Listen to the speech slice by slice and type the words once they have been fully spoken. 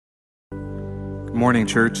Good morning,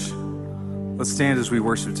 church. Let's stand as we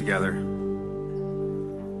worship together.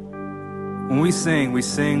 When we sing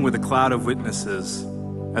with a cloud of witnesses.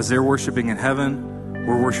 As they're worshiping in heaven,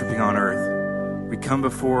 we're worshiping on earth. We come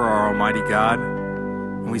before our Almighty God,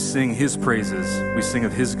 and we sing His praises. We sing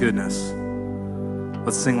of His goodness.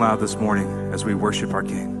 Let's sing loud this morning as we worship our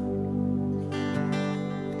King.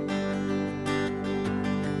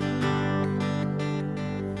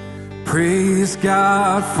 Praise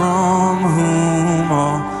God from whom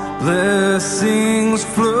all blessings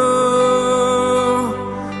flow.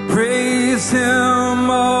 Praise Him,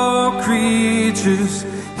 all creatures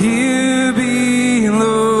here below.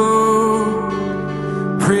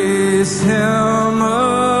 Praise Him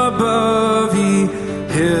above, ye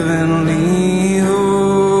heavenly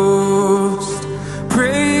host.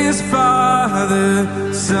 Praise Father,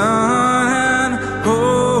 Son, and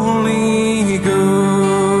Holy Ghost.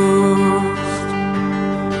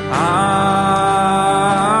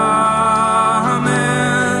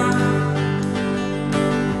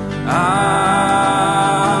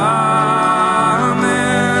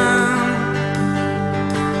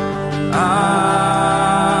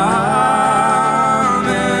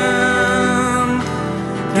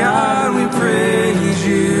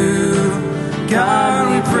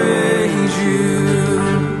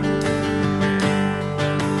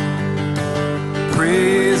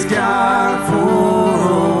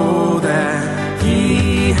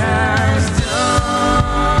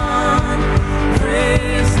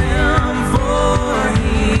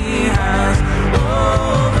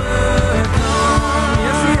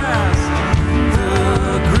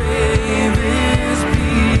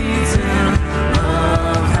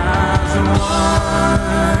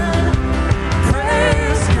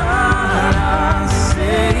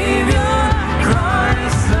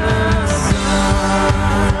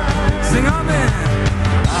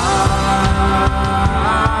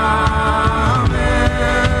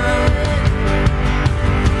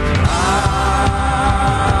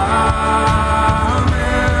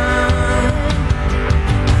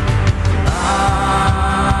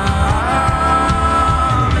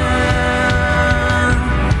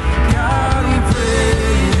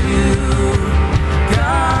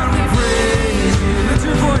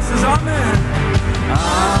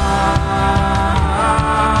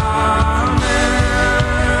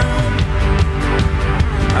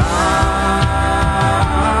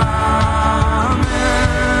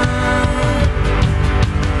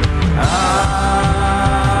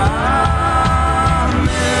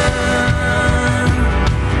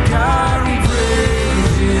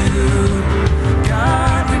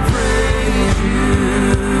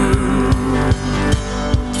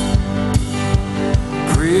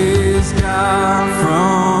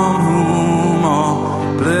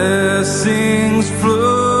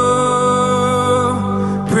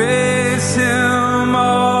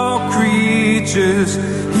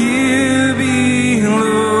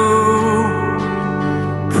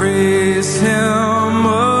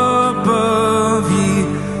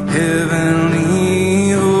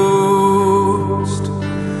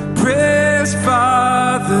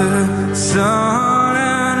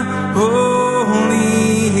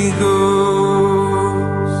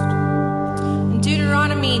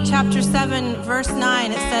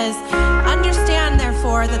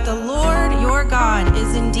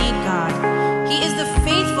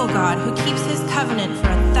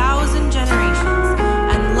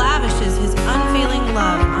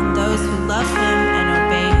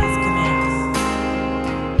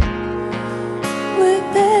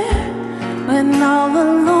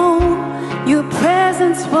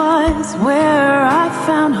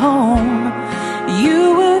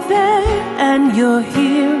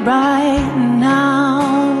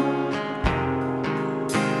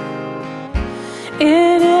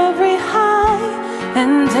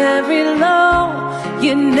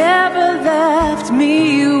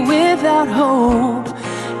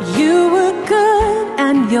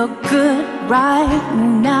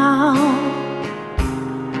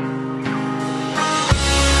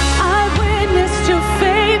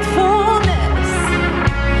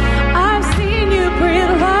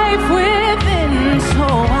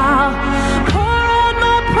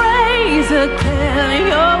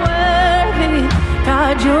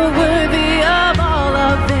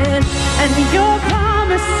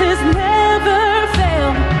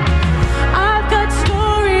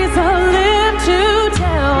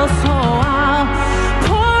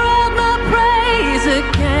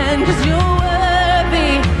 Again, 'cause you're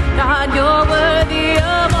worthy, God, you're worthy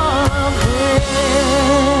of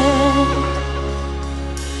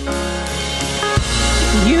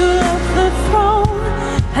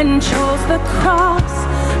and chose the cross,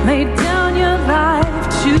 laid down your life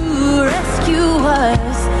to rescue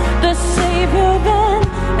us, the Savior then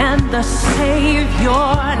and the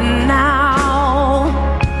Savior now.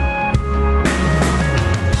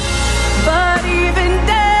 But even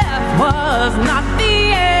death was not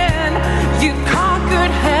the end. You conquered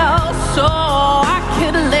hell so I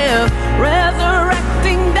could live,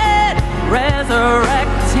 resurrecting dead,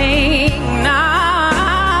 resurrecting now.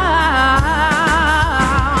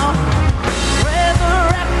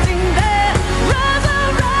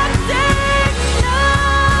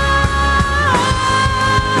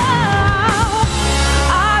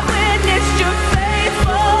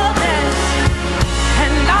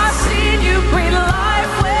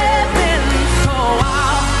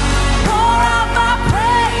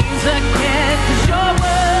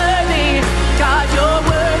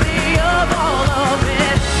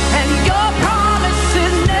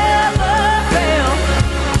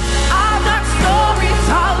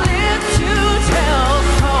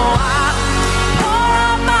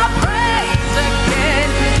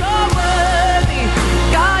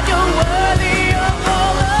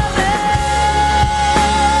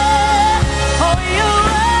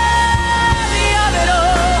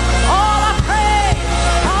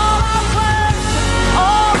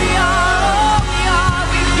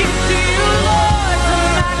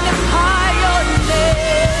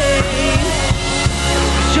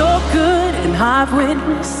 I've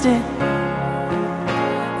witnessed it.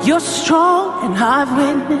 You're strong and I've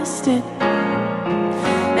witnessed it.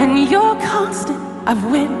 And you're constant, I've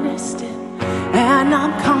witnessed it. And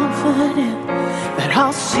I'm confident that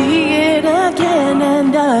I'll see it again and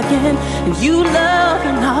again. And you love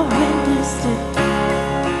and I've witnessed it.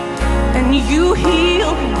 And you heal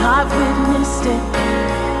and I've witnessed it.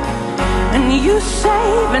 And you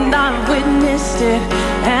save and I've witnessed it.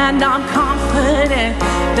 And I'm confident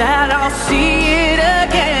that I'll see it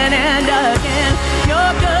again and again.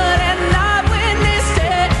 You're good and I've witnessed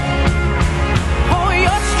it. Oh,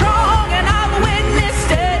 you're strong and I've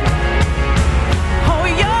witnessed it. Oh,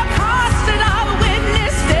 you're constant, I've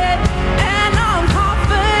witnessed it. And I'm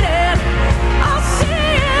confident I'll see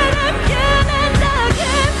it again and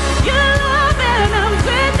again. Your love and I've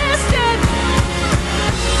witnessed it.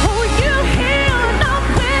 Oh, you heal and I've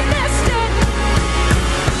witnessed it.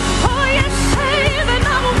 Oh, you save and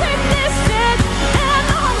I've witnessed it. And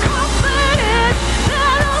I'm confident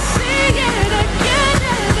that I'll see it again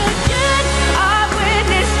and again. I've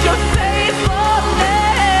witnessed your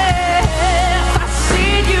faithfulness. I've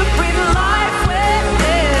seen you breathe life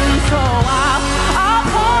within. So I'll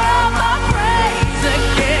pour out my praise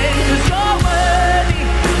again, 'cause you're worthy.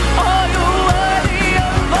 Oh, you're worthy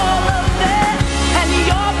of all of it. And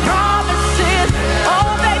your promises,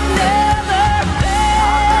 oh, they never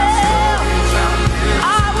fail. I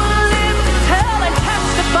will live to tell and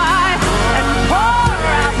testify and pour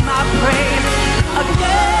out my praise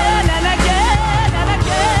again and again and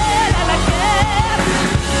again and again.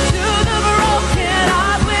 To the broken,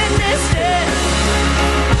 I've witnessed it.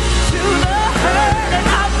 To the hurt, and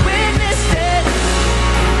I've witnessed it.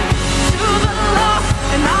 To the lost,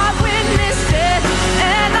 and I've witnessed it.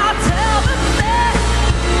 And I'll tell them that.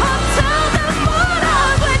 I'll tell them what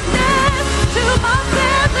I've witnessed. To my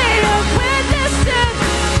family, I've witnessed it.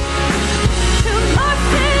 To my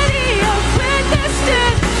city, I've witnessed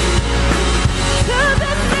it. To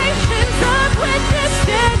the nations, I've witnessed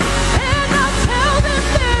it. And I'll tell them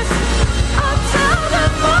this. I'll tell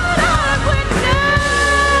them what I've witnessed.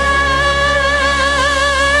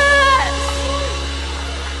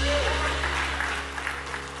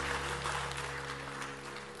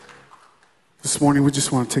 This morning, we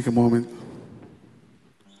just want to take a moment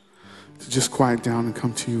to just quiet down and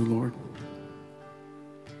come to you, Lord.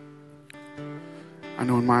 I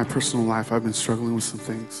know in my personal life, I've been struggling with some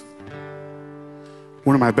things.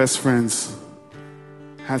 One of my best friends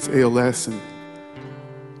has ALS, and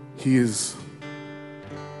he is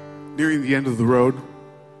nearing the end of the road.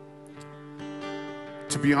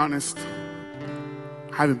 To be honest,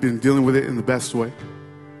 I haven't been dealing with it in the best way.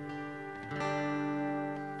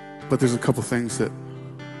 But there's a couple things that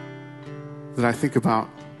I think about.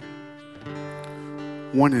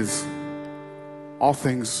 One is, all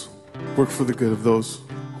things work for the good of those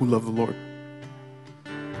who love the Lord.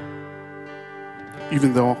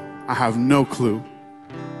 Even though I have no clue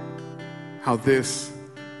how this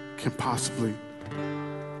can possibly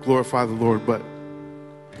glorify the Lord, but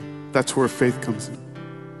that's where faith comes in.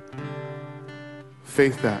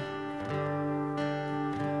 Faith that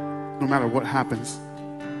no matter what happens,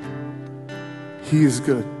 He is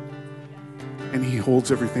good and He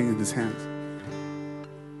holds everything in His hands.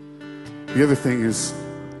 The other thing is,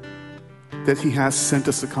 that he has sent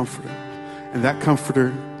us a comforter. And that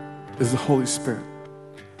comforter is the Holy Spirit.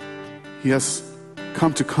 He has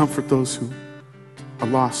come to comfort those who are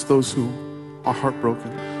lost, those who are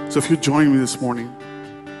heartbroken. So if you're joining me this morning,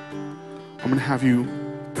 I'm going to have you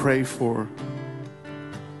pray for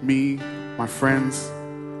me, my friends,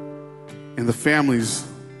 and the families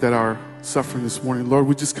that are suffering this morning. Lord,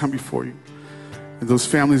 we just come before you. And those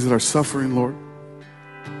families that are suffering, Lord,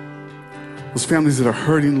 those families that are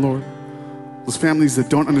hurting, Lord, those families that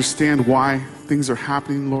don't understand why things are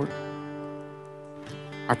happening, Lord,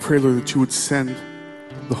 I pray, Lord, that you would send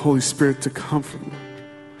the Holy Spirit to comfort, Lord.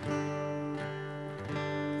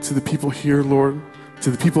 To the people here, Lord, to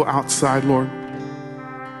the people outside, Lord,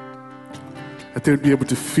 that they would be able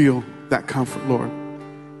to feel that comfort, Lord,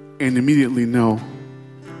 and immediately know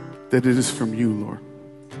that it is from you, Lord.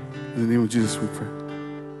 In the name of Jesus we pray.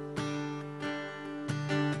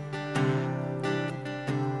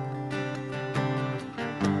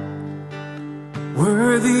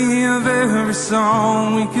 Worthy of every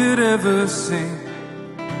song we could ever sing,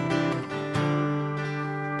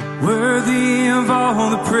 worthy of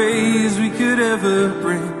all the praise we could ever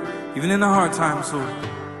bring, even in the hard times, Lord.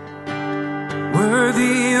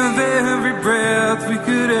 Worthy of every breath we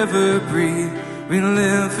could ever breathe, we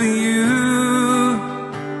live for you.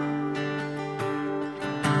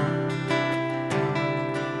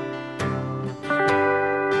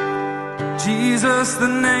 Jesus, the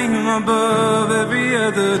name above every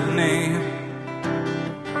other name.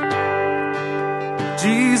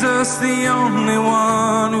 Jesus, the only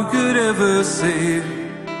one who could ever save.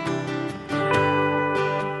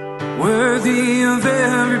 Worthy of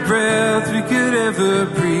every breath we could ever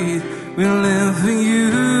breathe, we live for you.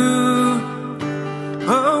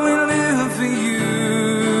 Oh, we live for you.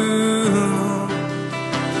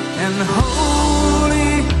 And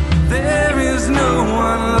holy, there is no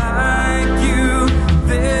one like you.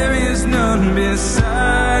 There is none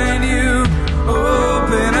beside you.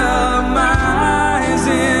 Open up my eyes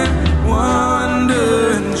in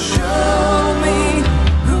wonder and show me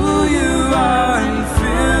who you are, and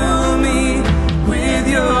fill me with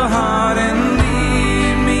your heart and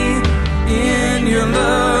lead me in your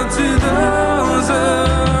love to those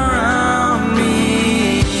around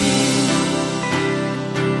me.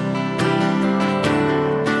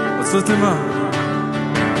 Let's lift him up.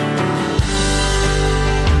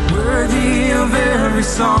 Worthy of every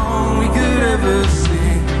song we could ever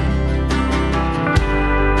sing,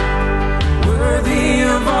 worthy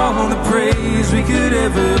of all the praise we could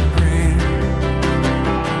ever bring,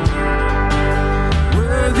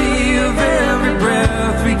 worthy of every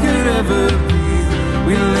breath we could ever breathe,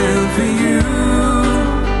 we live for you.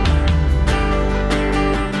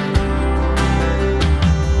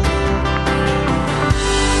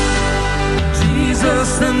 Jesus,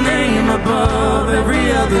 the name above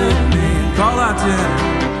every other name. Call out to him.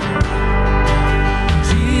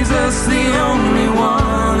 Jesus, the only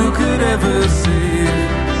one who could ever save.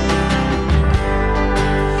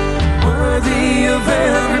 Worthy of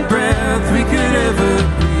every breath we could ever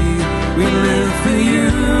breathe, we live for you.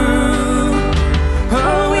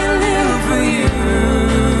 Oh, we live for you.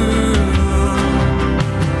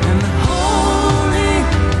 And holy,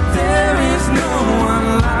 there is no one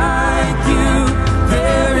like you.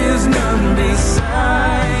 There is none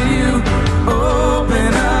beside you.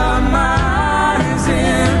 Open up my eyes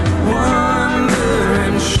in wonder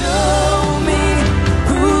and show me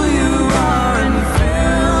who you are, and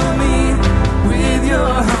fill me with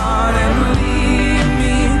your heart and lead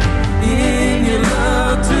me in your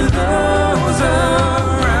love to those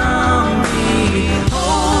around me.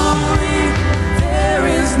 Holy, there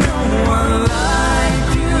is no one like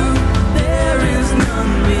you. There is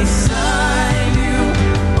none beside you.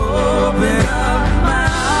 Open up my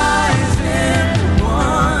eyes in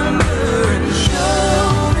wonder and show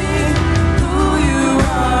me who you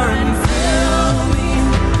are, and fill me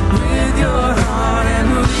with your heart and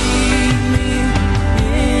lead me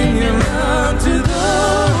in your love to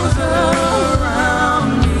those around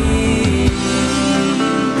me.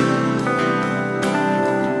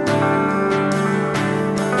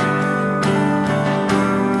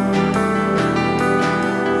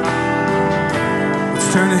 Let's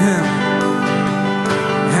turn to him.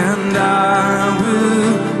 And I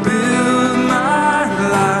will build my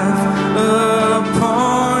life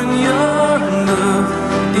upon your love.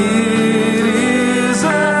 It is a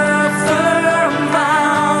firm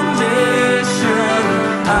foundation.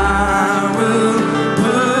 I will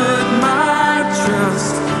put my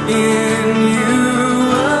trust in you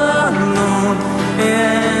alone,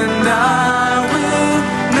 and I will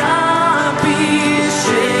not be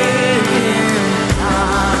shaken. I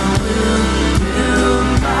will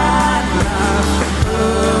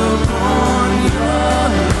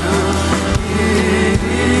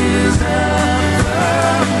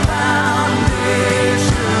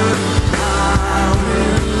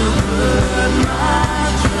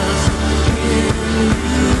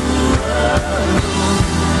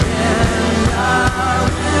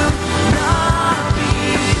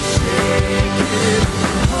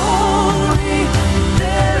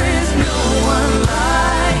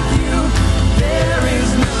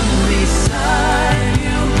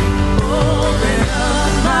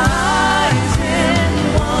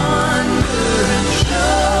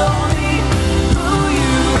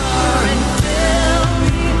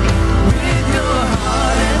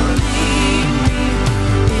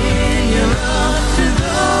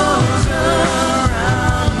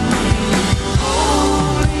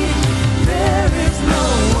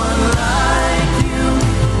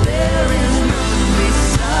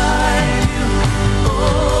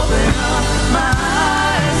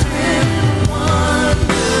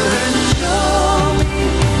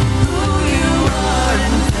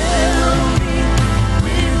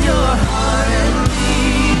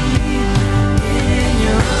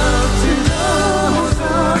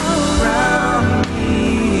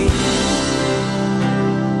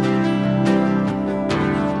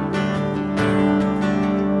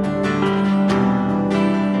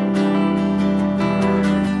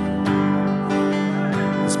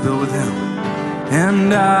built with Him.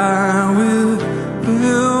 And I will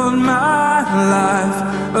build my life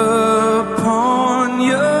upon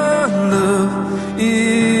your love.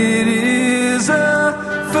 It is a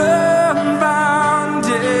firm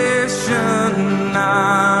foundation.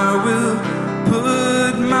 I will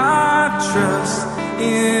put my trust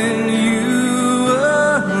in you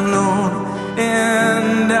alone,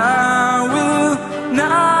 and I will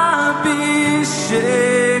not be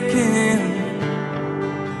shaken.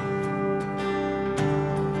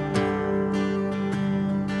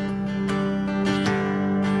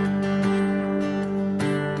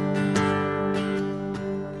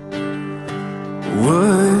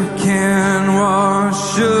 What can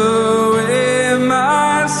wash away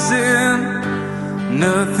my sin?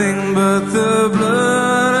 Nothing but the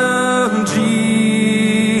blood of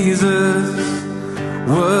Jesus.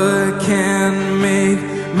 What can make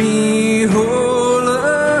me whole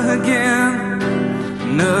again?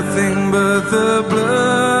 Nothing but the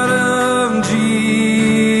blood of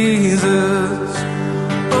Jesus.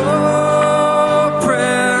 Oh,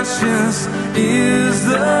 precious is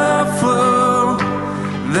the flow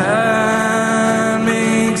that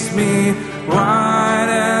makes me white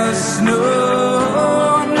as snow.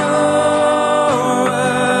 No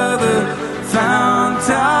other fount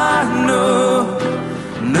I know.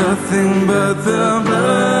 Nothing but the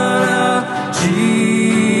blood of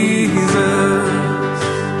Jesus.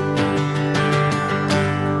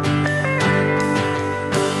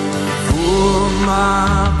 For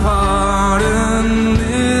my pardon,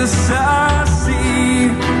 this I see.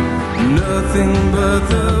 Nothing but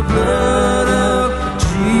the blood of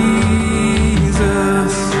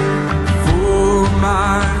Jesus. For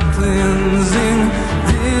my cleansing,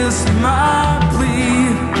 this my plea.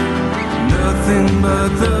 Nothing but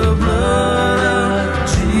the blood of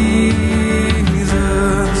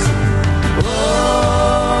Jesus.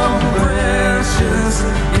 Oh, precious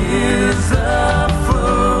is the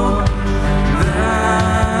flow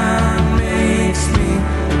that makes me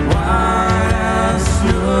white as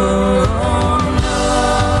snow. No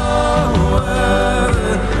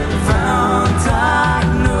other fount I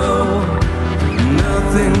know.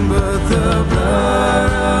 Nothing but the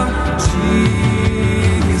blood of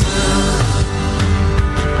Jesus.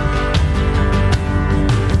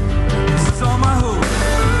 This is all my hope.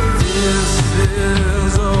 This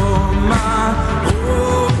is all my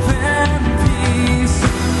hope and peace.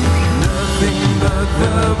 Nothing but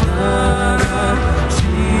the blood of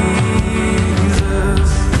Jesus.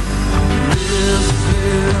 This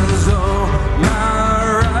is all my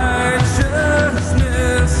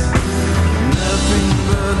righteousness. Nothing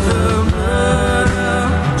but the blood of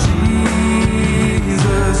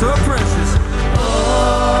Jesus. Oh, precious.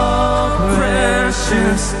 Oh,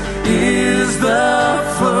 precious is the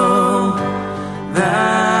flow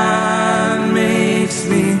that makes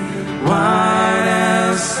me white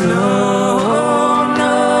as snow.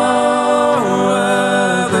 No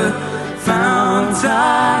other fount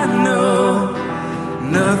I know.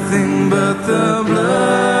 Nothing but the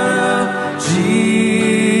blood of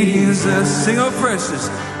Jesus. Sing, oh, precious.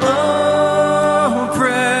 Oh,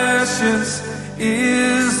 precious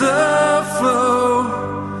is the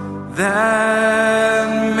flow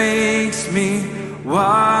that makes me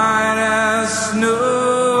white as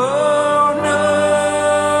snow.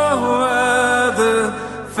 No other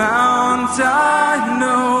fount I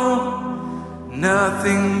know.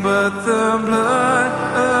 Nothing but the blood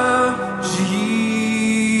of Jesus.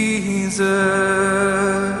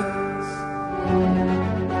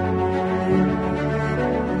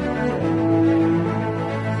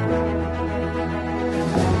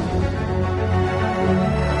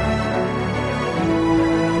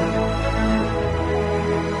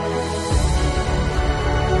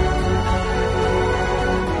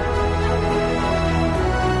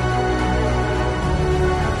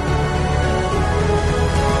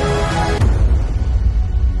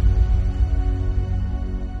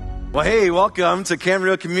 Well, hey, welcome to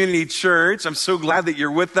Camarillo Community Church. I'm so glad that you're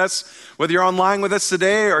with us, whether you're online with us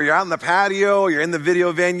today or you're out in the patio or you're in the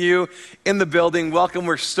video venue, in the building. Welcome.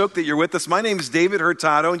 We're stoked that you're with us. My name is David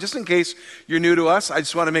Hurtado, and just in case you're new to us, I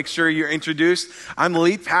just want to make sure you're introduced. I'm the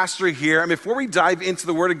lead pastor here, and before we dive into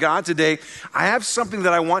the Word of God today, I have something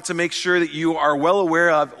that I want to make sure that you are well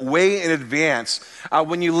aware of way in advance.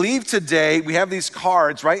 When you leave today, we have these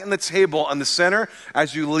cards right on the table on the center.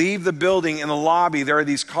 As you leave the building in the lobby, there are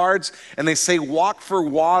these cards and they say walk for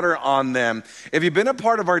water on them. If you've been a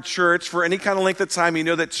part of our church for any kind of length of time, you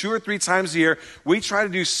know that 2 or 3 times a year, we try to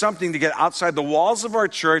do something to get outside the walls of our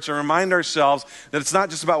church and remind ourselves that it's not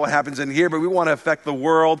just about what happens in here, but we want to affect the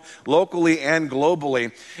world locally and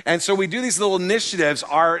globally. And so we do these little initiatives.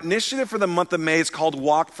 Our initiative for the month of May is called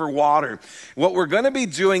Walk for Water. What we're going to be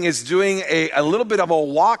doing is doing a little bit of a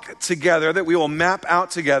walk together that we will map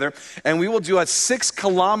out together, and we will do a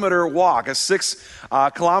 6-kilometer walk, a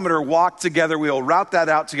 6-kilometer walk together. We will route that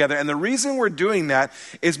out together. And the reason we're doing that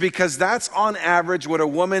is because that's on average what a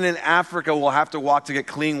woman in Africa will have to walk to get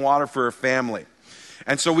clean water for her family.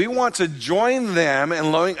 And so we want to join them in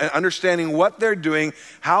understanding what they're doing,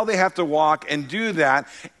 how they have to walk and do that.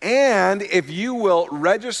 And if you will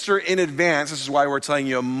register in advance, this is why we're telling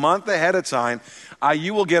you a month ahead of time,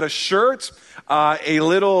 you will get a shirt, a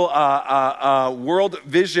little World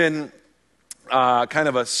Vision kind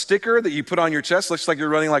of a sticker that you put on your chest. Looks like you're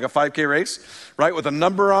running like a 5K race, right? With a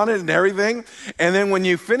number on it and everything. And then when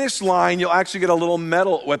you finish line, you'll actually get a little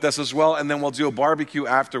medal with us as well. And then we'll do a barbecue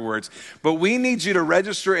afterwards. But we need you to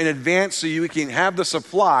register in advance so you can have the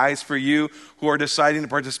supplies for you who are deciding to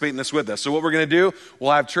participate in this with us. So what we're going to do,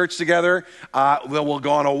 we'll have church together. We'll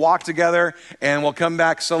go on a walk together, and we'll come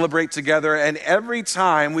back, celebrate together. And every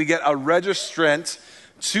time we get a registrant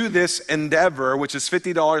to this endeavor, which is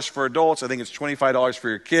 $50 for adults. I think it's $25 for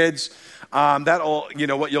your kids. That'll, you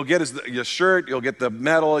know, what you'll get is your shirt, you'll get the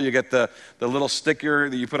medal, you get the little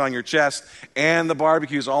sticker that you put on your chest, and the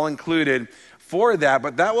barbecue is all included for that.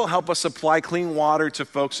 But that will help us supply clean water to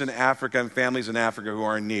folks in Africa and families in Africa who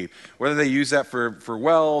are in need. Whether they use that for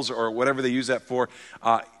wells or whatever they use that for,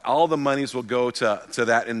 all the monies will go to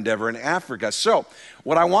that endeavor in Africa. So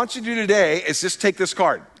what I want you to do today is just take this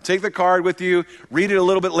card. Take the card with you, read it a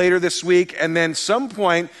little bit later this week, and then some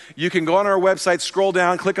point you can go on our website, scroll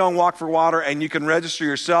down, click on Walk for Water, and you can register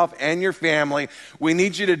yourself and your family. We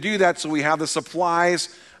need you to do that so we have the supplies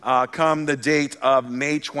come the date of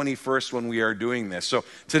May 21st when we are doing this. So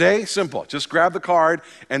today, simple. Just grab the card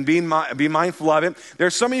and be mindful of it.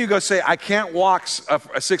 There's some of you go say, I can't walk a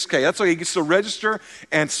 6K. That's okay. You can still register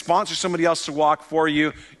and sponsor somebody else to walk for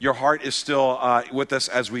you. Your heart is still with us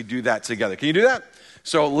as we do that together. Can you do that?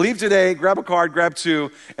 So leave today, grab a card, grab 2,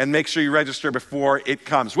 and make sure you register before it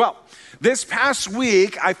comes. Well, this past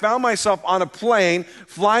week, I found myself on a plane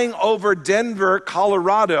flying over Denver,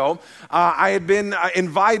 Colorado. I had been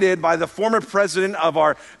invited by the former president of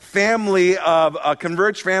our family of a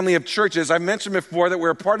Converge family of churches. I mentioned before that we're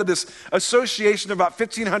a part of this association of about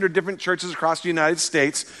 1,500 different churches across the United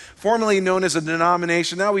States, formerly known as a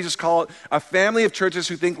denomination. Now we just call it a family of churches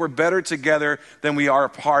who think we're better together than we are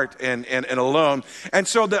apart and alone. And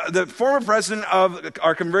so the former president of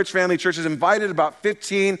our Converge family churches invited about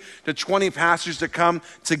 15 to 20 pastors to come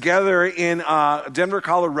together in Denver,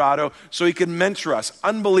 Colorado, so he could mentor us.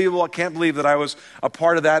 Unbelievable. I can't believe that I was a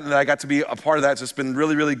part of that and that I got to be a part of that. It's just been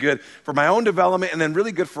really, really good for my own development and then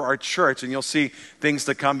really good for our church. And you'll see things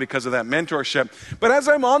to come because of that mentorship. But as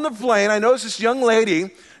I'm on the plane, I notice this young lady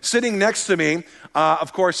sitting next to me.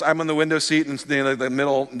 Of course, I'm on the window seat and the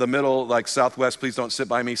middle, like Southwest, please don't sit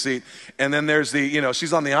by me seat. And then there's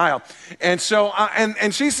she's on the aisle. And so,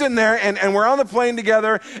 and she's sitting there and we're on the plane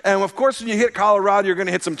together. And of course, when you hit Colorado, you're going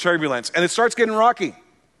to hit some turbulence and it starts getting rocky.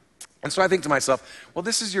 And so I think to myself, well,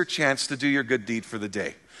 this is your chance to do your good deed for the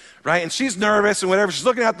day. Right? And she's nervous and whatever. She's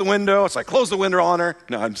looking out the window. So I close the window on her.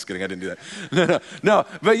 No, I'm just kidding. I didn't do that. No.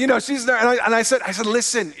 But she's there. And I said,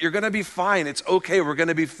 listen, you're going to be fine. It's okay. We're going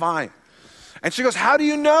to be fine. And she goes, how do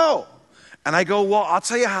you know? And I go, well, I'll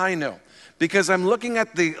tell you how I know. Because I'm looking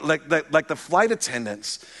at the flight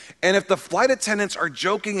attendants. And if the flight attendants are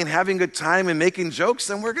joking and having a good time and making jokes,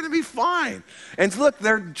 then we're going to be fine. And look,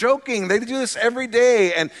 they're joking. They do this every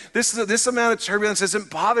day. And this amount of turbulence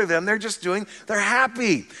doesn't bother them. They're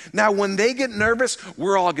happy. Now, when they get nervous,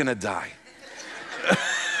 we're all going to die.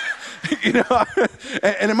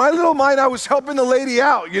 And in my little mind, I was helping the lady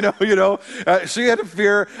out, she had a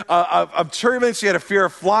fear of turbulence. She had a fear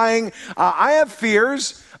of flying. I have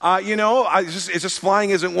fears. It's just flying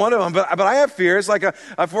isn't one of them, but I have fears.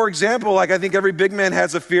 For example, I think every big man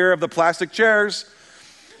has a fear of the plastic chairs.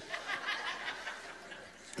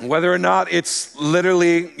 Whether or not it's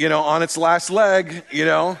literally, on its last leg,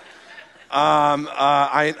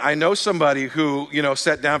 I know somebody who,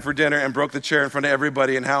 sat down for dinner and broke the chair in front of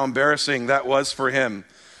everybody and how embarrassing that was for him.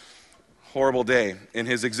 Horrible day in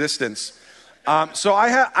his existence. So I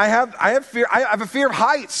have fear. I have a fear of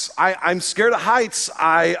heights. I'm scared of heights.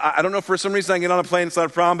 I don't know, for some reason I can get on a plane, it's not a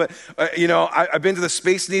problem, but I've been to the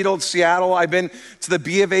Space Needle in Seattle. I've been to the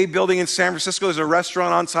B of A building in San Francisco. There's a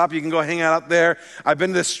restaurant on top. You can go hang out there. I've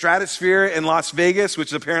been to the Stratosphere in Las Vegas,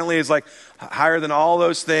 which apparently is like higher than all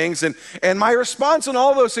those things. And my response on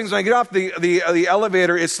all those things when I get off the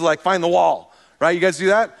elevator is to like find the wall, right? You guys do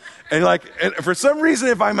that? And for some reason,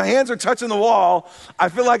 if my hands are touching the wall, I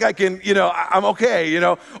feel like I can, I'm okay,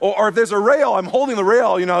 or if there's a rail, I'm holding the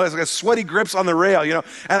rail, there's like a sweaty grips on the rail, and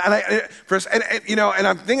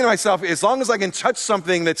I'm thinking to myself, as long as I can touch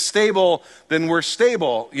something that's stable, then we're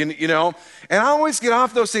stable, and I always get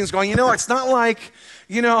off those things going, it's not like,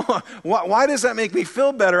 why does that make me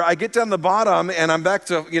feel better? I get down the bottom and I'm back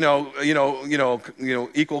to,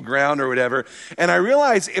 equal ground or whatever. And I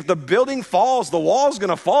realize if the building falls, the wall's going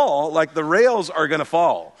to fall, like the rails are going to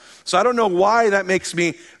fall. So I don't know why that makes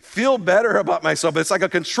me feel better about myself, but it's like a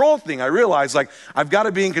control thing. I realize like I've got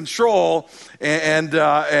to be in control, and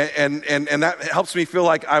that helps me feel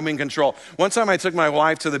like I'm in control. One time I took my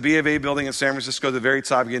wife to the B of A building in San Francisco, the very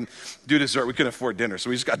top. You can do dessert. We couldn't afford dinner, so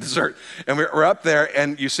we just got dessert. And we're up there,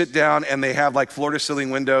 and you sit down, and they have like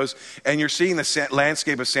floor-to-ceiling windows, and you're seeing the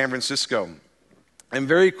landscape of San Francisco. And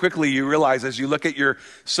very quickly you realize as you look at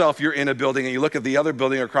yourself, you're in a building, and you look at the other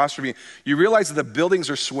building across from you, you realize that the buildings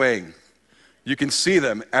are swaying. You can see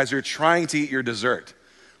them as you're trying to eat your dessert.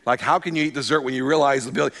 Like, how can you eat dessert when you realize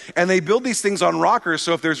the building? And they build these things on rockers,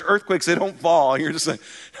 so if there's earthquakes, they don't fall. And you're just like,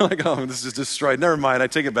 oh, this is destroyed. Never mind, I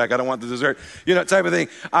take it back. I don't want the dessert. Type of thing.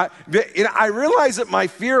 I realize that my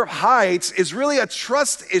fear of heights is really a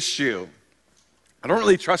trust issue. I don't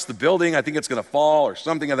really trust the building. I think it's going to fall or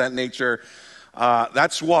something of that nature.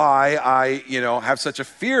 That's why I, have such a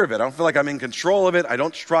fear of it. I don't feel like I'm in control of it. I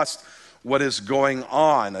don't trust what is going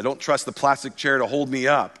on. I don't trust the plastic chair to hold me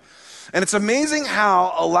up. And it's amazing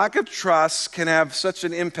how a lack of trust can have such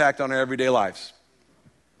an impact on our everyday lives.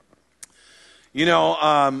 When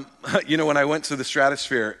I went to the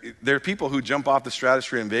Stratosphere, there are people who jump off the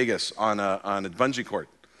Stratosphere in Vegas on a bungee cord.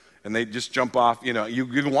 And they just jump off, you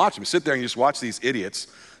can watch them. Sit there and you just watch these idiots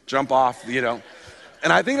jump off, And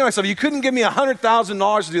I think to myself, you couldn't give me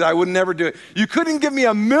 $100,000 to do that, I would never do it. You couldn't give me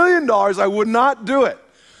 $1 million, I would not do it.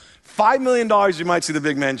 $5 million, you might see the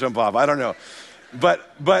big man jump off. I don't know.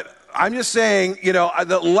 But I'm just saying,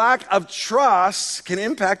 the lack of trust can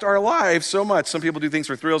impact our lives so much. Some people do things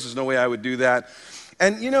for thrills. There's no way I would do that.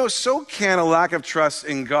 And, so can a lack of trust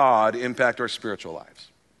in God impact our spiritual lives.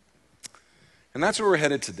 And that's where we're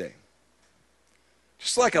headed today.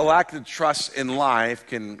 Just like a lack of trust in life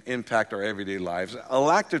can impact our everyday lives, a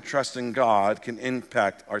lack of trust in God can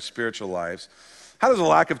impact our spiritual lives. How does a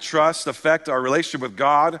lack of trust affect our relationship with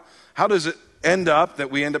God? How does it end up that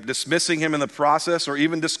we end up dismissing Him in the process or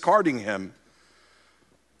even discarding Him?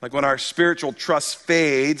 Like when our spiritual trust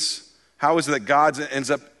fades, how is it that God ends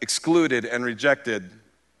up excluded and rejected?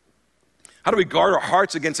 How do we guard our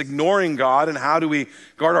hearts against ignoring God? And how do we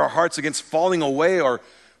guard our hearts against falling away, or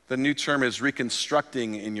the new term is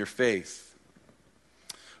reconstructing in your faith?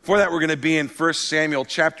 For that, we're going to be in 1 Samuel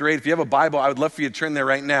chapter 8. If you have a Bible, I would love for you to turn there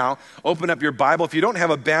right now. Open up your Bible. If you don't have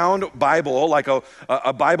a bound Bible, like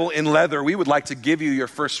a Bible in leather, we would like to give you your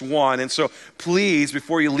first one. And so please,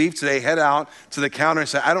 before you leave today, head out to the counter and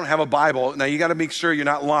say, I don't have a Bible. Now, you got to make sure you're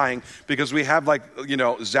not lying, because we have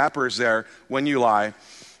zappers there when you lie.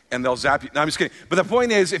 And they'll zap you. No, I'm just kidding. But the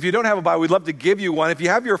point is, if you don't have a Bible, we'd love to give you one. If you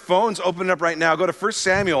have your phones, open it up right now. Go to 1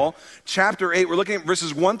 Samuel chapter 8. We're looking at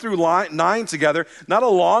verses 1 through 9 together. Not a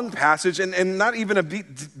long passage, and not even a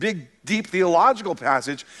big, deep theological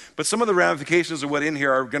passage, but some of the ramifications of what in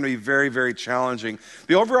here are going to be very, very challenging.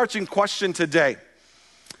 The overarching question today: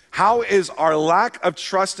 how is our lack of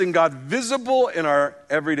trust in God visible in our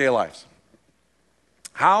everyday lives?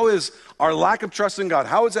 How is our lack of trust in God,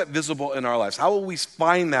 how is that visible in our lives? How will we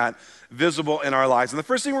find that visible in our lives? And the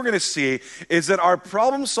first thing we're going to see is that our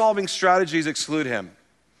problem-solving strategies exclude Him.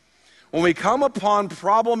 When we come upon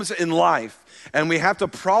problems in life and we have to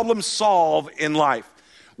problem solve in life,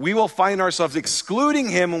 we will find ourselves excluding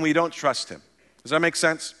Him when we don't trust Him. Does that make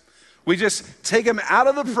sense? We just take Him out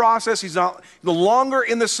of the process. He's no longer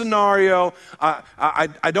in the scenario.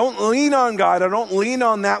 I don't lean on God. I don't lean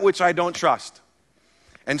on that which I don't trust.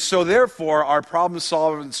 And so therefore, our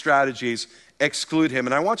problem-solving strategies exclude Him.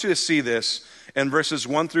 And I want you to see this in verses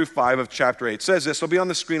 1 through 5 of chapter 8. It says this. It'll be on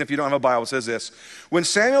the screen if you don't have a Bible. It says this: when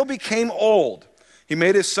Samuel became old, he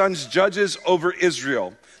made his sons judges over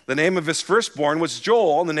Israel. The name of his firstborn was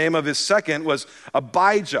Joel, and the name of his second was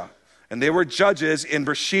Abijah. And they were judges in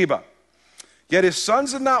Beersheba. Yet his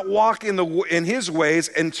sons did not walk in his ways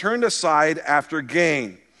and turned aside after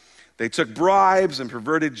gain. They took bribes and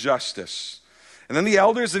perverted justice. And then the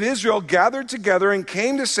elders of Israel gathered together and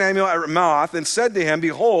came to Samuel at Ramah and said to him,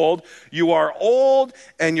 "Behold, you are old,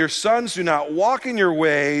 and your sons do not walk in your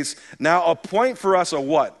ways. Now appoint for us a"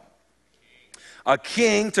 what? "A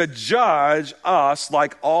king to judge us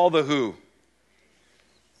like all the" who?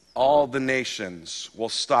 "All the nations." We'll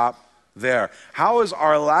stop there. How is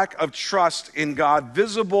our lack of trust in God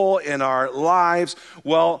visible in our lives?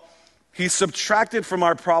 Well, He's subtracted from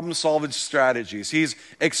our problem-solving strategies. He's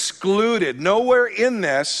excluded. Nowhere in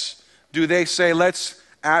this do they say, let's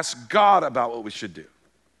ask God about what we should do.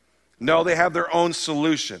 No, they have their own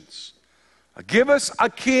solutions. Give us a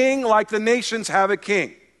king like the nations have a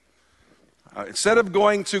king. Instead of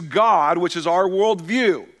going to God, which is our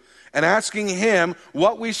worldview, and asking Him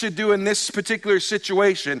what we should do in this particular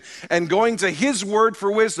situation, and going to His word for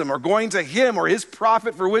wisdom, or going to Him or His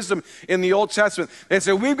prophet for wisdom in the Old Testament, they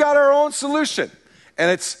say, we've got our own solution. And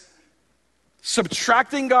it's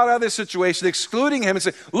subtracting God out of this situation, excluding Him, and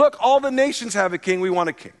saying, look, all the nations have a king, we want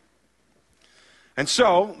a king. And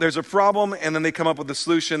so there's a problem, and then they come up with a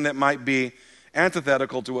solution that might be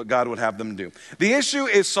antithetical to what God would have them do. The issue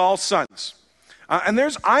is Saul's sons. And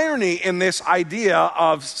there's irony in this idea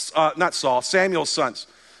of, Samuel's sons.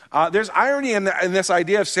 There's irony in this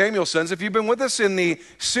idea of Samuel's sons. If you've been with us in the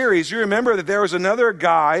series, you remember that there was another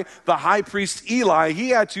guy, the high priest Eli. He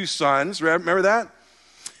had 2 sons. Remember that?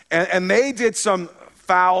 And they did some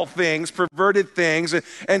foul things, perverted things.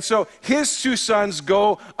 And so his 2 sons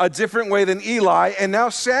go a different way than Eli, and now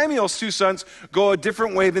Samuel's 2 sons go a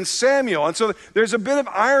different way than Samuel. And so there's a bit of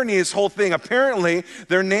irony in this whole thing. Apparently,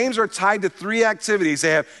 their names are tied to 3 activities. They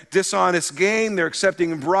have dishonest gain, they're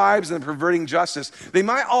accepting bribes, and perverting justice. They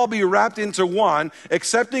might all be wrapped into one.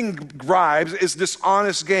 Accepting bribes is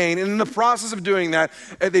dishonest gain, and in the process of doing that,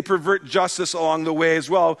 they pervert justice along the way as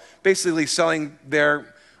well, basically selling their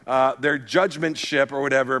judgment ship or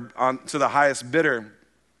whatever to the highest bidder.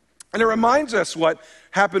 And it reminds us what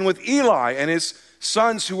happened with Eli and his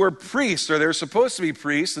sons who were priests, or they were supposed to be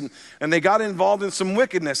priests, and they got involved in some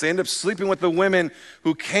wickedness. They ended up sleeping with the women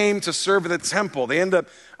who came to serve in the temple. They ended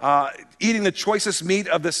up eating the choicest meat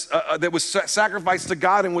of this that was sacrificed to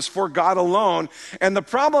God and was for God alone. And the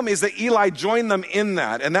problem is that Eli joined them in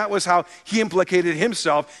that, and that was how he implicated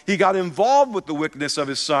himself. He got involved with the wickedness of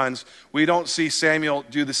his sons. We don't see Samuel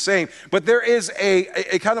do the same. But there is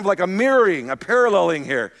a kind of like a mirroring, a paralleling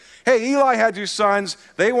here. Hey, Eli had 2 sons.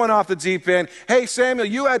 They went off the deep end. Hey, Samuel,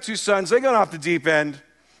 you had 2 sons. They went off the deep end.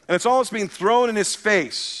 And it's almost being thrown in his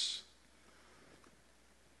face.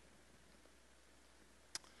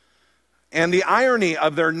 And the irony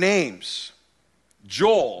of their names,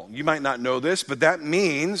 Joel, you might not know this, but that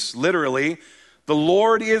means, literally, the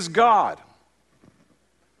Lord is God.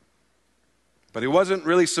 But he wasn't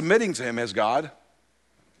really submitting to him as God.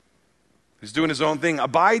 He's doing his own thing.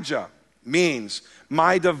 Abijah means,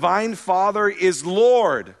 my divine Father is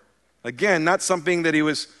Lord. Again, not something that he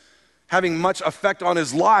was having much effect on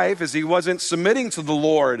his life, as he wasn't submitting to the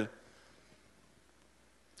Lord.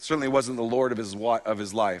 Certainly wasn't the Lord of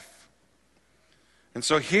his life. And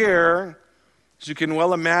so here, as you can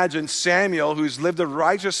well imagine, Samuel, who's lived a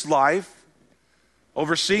righteous life,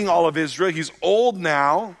 overseeing all of Israel, he's old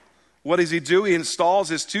now. What does he do? He installs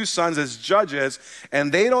his 2 sons as judges,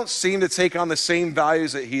 and they don't seem to take on the same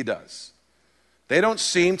values that he does. They don't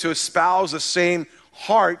seem to espouse the same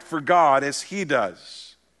heart for God as he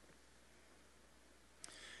does.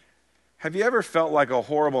 Have you ever felt like a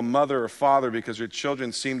horrible mother or father because your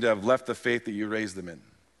children seem to have left the faith that you raised them in?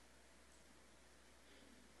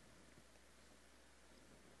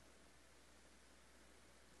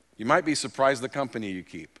 You might be surprised the company you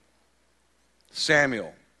keep.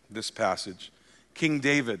 Samuel, this passage. King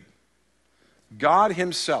David. God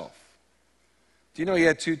himself. Do you know he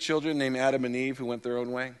had 2 children named Adam and Eve who went their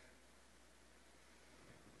own way?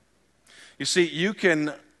 You see, you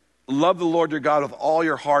can love the Lord your God with all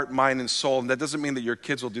your heart, mind, and soul, and that doesn't mean that your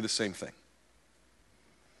kids will do the same thing.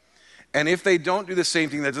 And if they don't do the same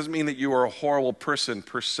thing, that doesn't mean that you are a horrible person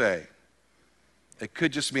per se. It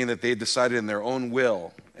could just mean that they decided in their own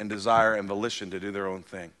will and desire and volition to do their own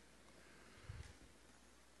thing.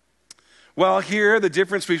 Well, here, the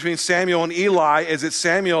difference between Samuel and Eli is that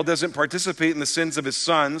Samuel doesn't participate in the sins of his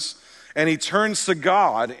sons, and he turns to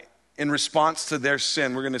God in response to their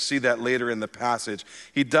sin. We're going to see that later in the passage.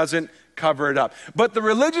 He doesn't cover it up. But the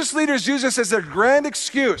religious leaders use this as their grand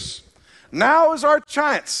excuse. Now is our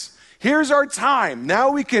chance. Here's our time.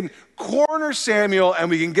 Now we can corner Samuel, and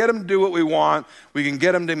we can get him to do what we want. We can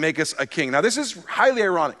get him to make us a king. Now, this is highly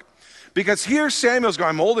ironic. Because here Samuel's going,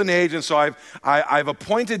 I'm old in age, and so I've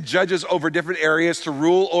appointed judges over different areas to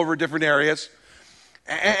rule over different areas.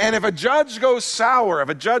 And if a judge goes sour, if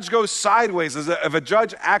a judge goes sideways, if a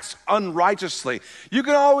judge acts unrighteously, you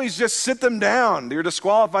can always just sit them down. You're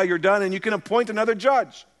disqualified, you're done, and you can appoint another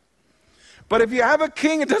judge. But if you have a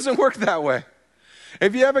king, it doesn't work that way.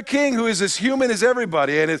 If you have a king who is as human as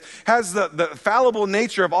everybody and has the fallible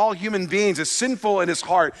nature of all human beings, is sinful in his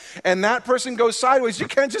heart, and that person goes sideways, you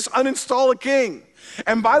can't just uninstall a king.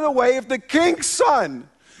 And by the way, if the king's son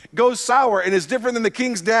goes sour and is different than the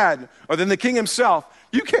king's dad or than the king himself,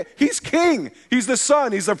 you can't. He's king. He's the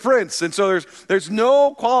son. He's the prince. And so there's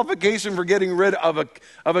no qualification for getting rid of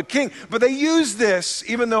a king. But they use this,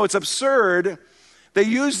 even though it's absurd, they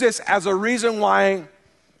use this as a reason why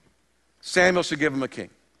Samuel should give him a king.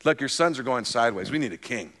 Look, your sons are going sideways. We need a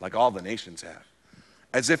king, like all the nations have.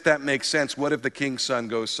 As if that makes sense. What if the king's son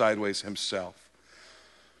goes sideways himself?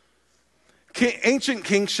 Ancient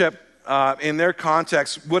kingship, in their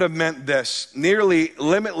context, would have meant this: nearly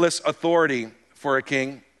limitless authority for a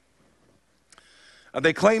king.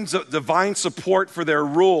 They claimed divine support for their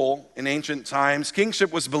rule in ancient times.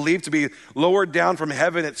 Kingship was believed to be lowered down from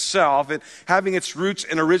heaven itself, and having its roots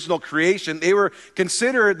in original creation. They were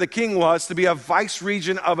considered, the king was, to be a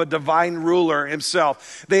vice-regent of a divine ruler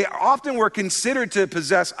himself. They often were considered to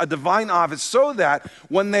possess a divine office so that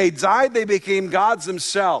when they died, they became gods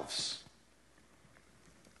themselves.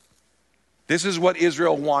 This is what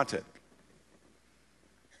Israel wanted.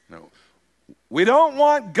 No, we don't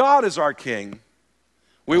want God as our king.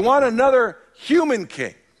 We want another human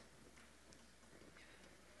king.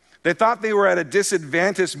 They thought they were at a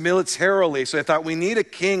disadvantage militarily, so they thought we need a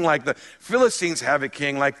king like the Philistines have a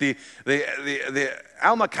king, like the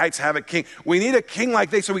Amalekites have a king. We need a king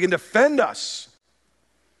like they so we can defend us.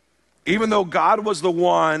 Even though God was the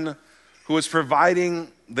one who was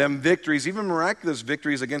providing them victories, even miraculous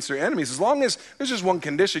victories against their enemies. As long as there's just one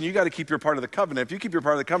condition: you got to keep your part of the covenant. If you keep your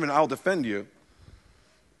part of the covenant, I'll defend you.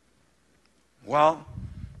 Well,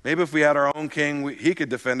 maybe if we had our own king, he could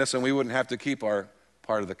defend us and we wouldn't have to keep our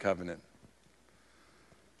part of the covenant.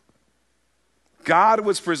 God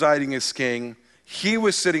was presiding as king. He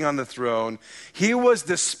was sitting on the throne. He was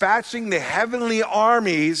dispatching the heavenly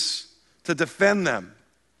armies to defend them,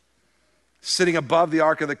 sitting above the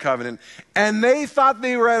Ark of the Covenant. And they thought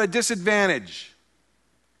they were at a disadvantage.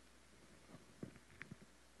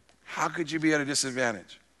 How could you be at a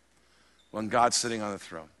disadvantage when God's sitting on the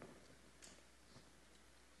throne?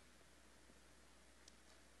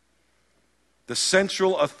 The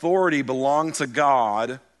central authority belonged to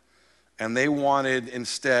God, and they wanted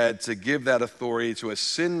instead to give that authority to a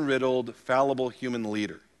sin-riddled, fallible human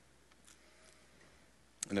leader.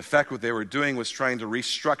 In effect, what they were doing was trying to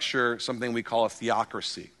restructure something we call a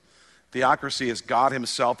theocracy. Theocracy is God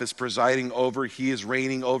himself is presiding over, he is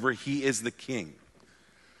reigning over, he is the king.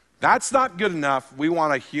 That's not good enough. We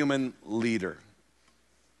want a human leader.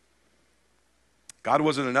 God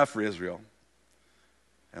wasn't enough for Israel.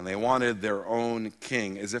 And they wanted their own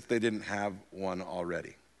king, as if they didn't have one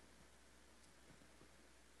already.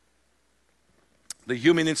 The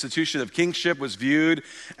human institution of kingship was viewed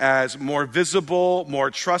as more visible, more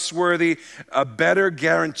trustworthy, a better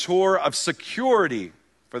guarantor of security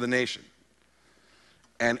for the nation.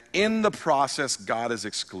 And in the process, God is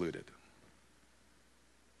excluded.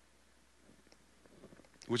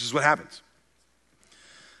 Which is what happens.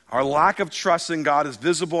 Our lack of trust in God is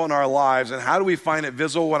visible in our lives. And how do we find it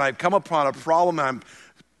visible? When I come upon a problem and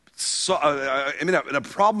I'm in a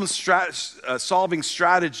problem solving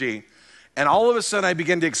strategy, and all of a sudden I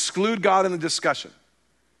begin to exclude God in the discussion.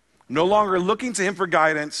 No longer looking to him for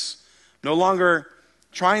guidance, no longer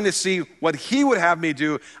trying to see what he would have me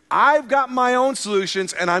do. I've got my own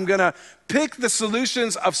solutions, and I'm going to pick the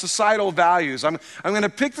solutions of societal values. I'm going to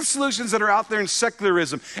pick the solutions that are out there in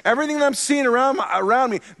secularism. Everything that I'm seeing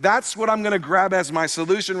around me, that's what I'm going to grab as my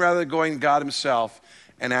solution, rather than going to God himself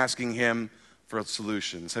and asking him for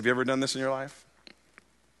solutions. Have you ever done this in your life?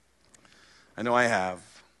 I know I have.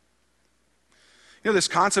 You know, this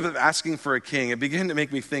concept of asking for a king, it began to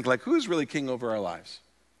make me think, like, who is really king over our lives?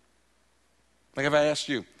 Like if I asked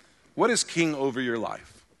you, what is king over your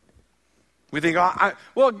life? We think,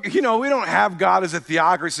 we don't have God as a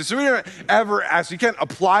theocracy, so we don't ever ask. You can't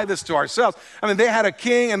apply this to ourselves. I mean, they had a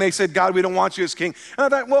king, and they said, God, we don't want you as king. And I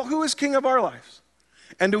thought, well, who is king of our lives?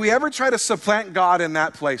 And do we ever try to supplant God in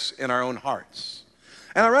that place in our own hearts?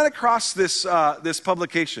 And I ran across this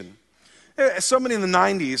publication. Somebody in the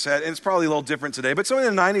 90s, and it's probably a little different today, but somebody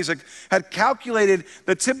in the 90s had calculated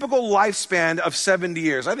the typical lifespan of 70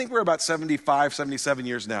 years. I think we're about 75, 77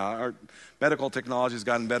 years now. Our medical technology has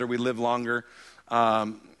gotten better. We live longer. But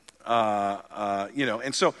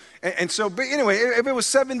anyway, if it was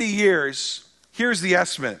 70 years, here's the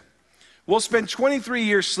estimate. we'll spend 23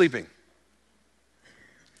 years sleeping.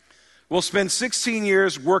 We'll spend 16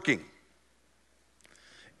 years working.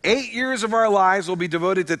 8 years of our lives will be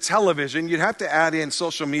devoted to television. You'd have to add in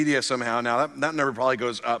social media somehow. Now, that number probably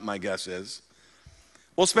goes up, my guess is.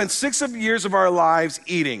 We'll spend 6 years of our lives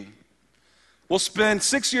eating. We'll spend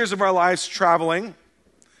 6 years of our lives traveling.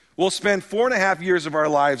 We'll spend 4.5 years of our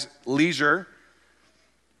lives leisure.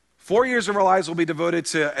 4 years of our lives will be devoted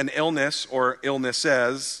to an illness or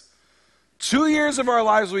illnesses. 2 years of our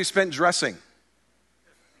lives will be spent dressing.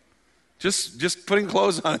 Just putting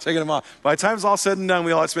clothes on and taking them off. By the time it's all said and done,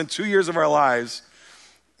 we all spend 2 years of our lives,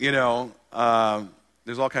 there's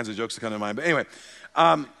all kinds of jokes that come to mind. But anyway,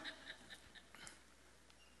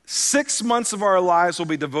 6 months of our lives will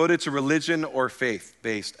be devoted to religion or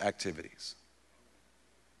faith-based activities.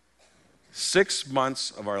 6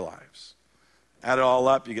 months of our lives. Add it all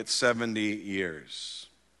up, you get 70 years.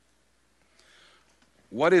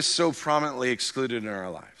 What is so prominently excluded in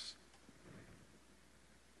our lives?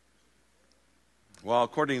 Well,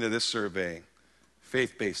 according to this survey,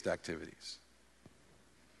 faith-based activities.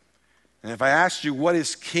 And if I asked you what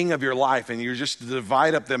is king of your life, and you just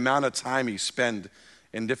divide up the amount of time you spend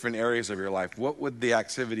in different areas of your life, what would the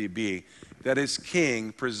activity be that is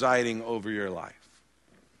king presiding over your life?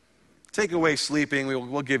 Take away sleeping,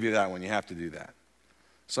 we'll give you that one. You have to do that.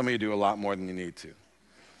 Some of you do a lot more than you need to.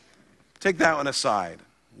 Take that one aside.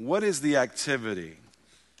 What is the activity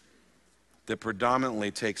that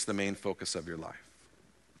predominantly takes the main focus of your life?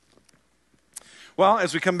 Well,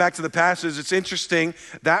 as we come back to the passage, it's interesting.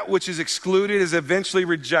 That which is excluded is eventually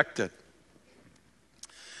rejected.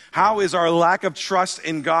 How is our lack of trust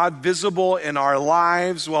in God visible in our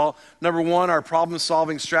lives? Well, number one, our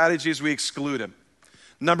problem-solving strategies, we exclude Him.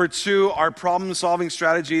 Number two, our problem-solving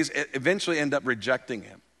strategies eventually end up rejecting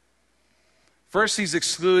Him. First, He's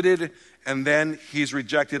excluded, and then He's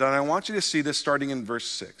rejected. And I want you to see this starting in verse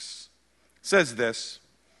 6. It says this,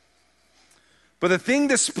 "But the thing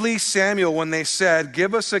displeased Samuel when they said,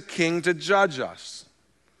 'Give us a king to judge us.'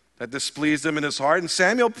 That displeased him in his heart. And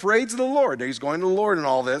Samuel prayed to the Lord." Now he's going to the Lord in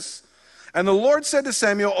all this. "And the Lord said to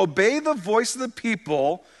Samuel, 'Obey the voice of the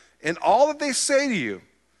people in all that they say to you.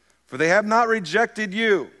 For they have not rejected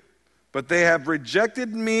you, but they have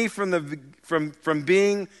rejected me from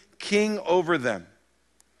being king over them.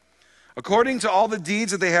 According to all the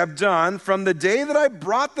deeds that they have done, from the day that I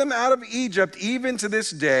brought them out of Egypt, even to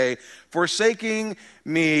this day, forsaking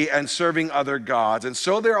me and serving other gods. And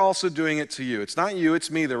so they're also doing it to you.'" It's not you,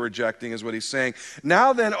 it's me they're rejecting, is what he's saying.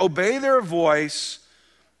 "Now then, obey their voice,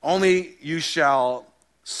 only you shall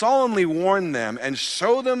solemnly warn them and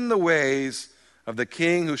show them the ways of the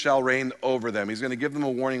king who shall reign over them." He's going to give them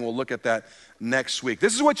a warning. We'll look at that next week.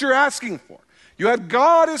 This is what you're asking for. You had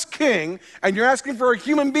God as king, and you're asking for a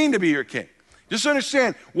human being to be your king. Just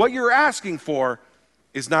understand, what you're asking for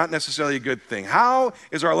is not necessarily a good thing. How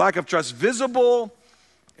is our lack of trust visible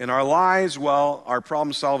in our lives? Well, our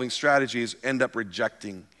problem-solving strategies end up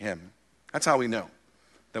rejecting Him. That's how we know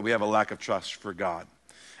that we have a lack of trust for God.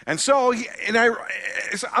 And so,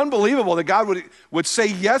 it's unbelievable that God would say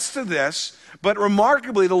yes to this, but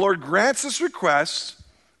remarkably, the Lord grants this request,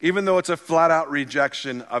 even though it's a flat-out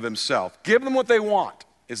rejection of Himself. Give them what they want,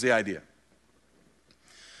 is the idea.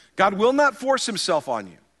 God will not force Himself on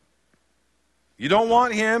you. You don't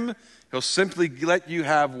want Him, He'll simply let you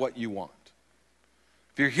have what you want.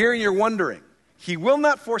 If you're here and you're wondering, He will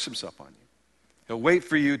not force Himself on you. He'll wait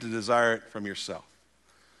for you to desire it from yourself.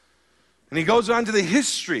 And he goes on to the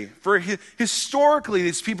history. Historically,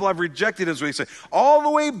 these people have rejected Him, is what he said. All the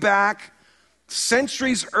way back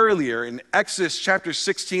centuries earlier in Exodus chapter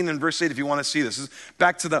 16 and verse 8, if you want to see this. This is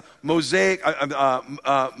back to the Mosaic,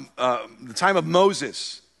 the time of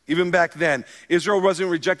Moses. Even back then, Israel wasn't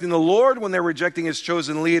rejecting the Lord when they were rejecting His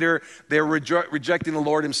chosen leader. They were rejecting the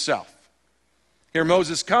Lord Himself. Here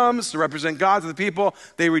Moses comes to represent God to the people.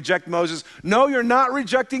 They reject Moses. No, you're not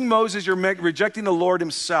rejecting Moses. You're rejecting the Lord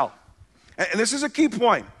Himself. And this is a key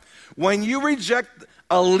point. When you reject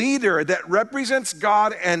a leader that represents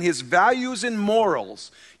God and His values and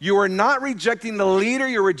morals, you are not rejecting the leader,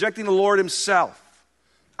 you're rejecting the Lord Himself.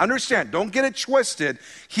 Understand, don't get it twisted.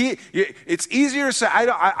 It's easier to say,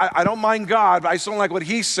 I don't mind God, but I just don't like what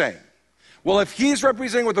He's saying. Well, if He's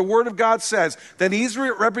representing what the Word of God says, then He's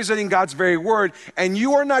representing God's very Word, and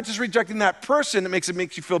you are not just rejecting that person that makes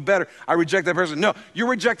you feel better. I reject that person. No, you're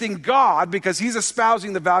rejecting God because He's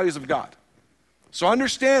espousing the values of God. So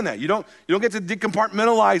understand that. You don't get to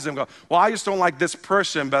decompartmentalize them and go, well, I just don't like this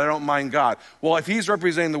person, but I don't mind God. Well, if He's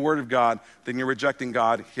representing the Word of God, then you're rejecting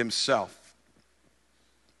God Himself.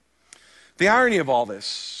 The irony of all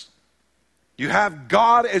this, you have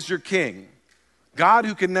God as your king, God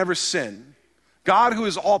who can never sin, God who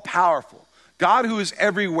is all powerful, God who is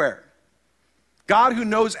everywhere, God who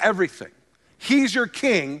knows everything. He's your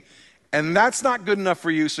king, and that's not good enough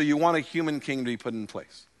for you, so you want a human king to be put in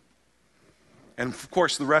place. And of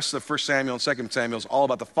course, the rest of 1 Samuel and 2 Samuel is all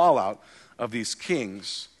about the fallout of these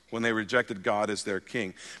kings when they rejected God as their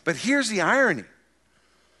king. But here's the irony.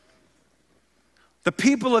 The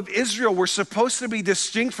people of Israel were supposed to be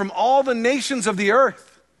distinct from all the nations of the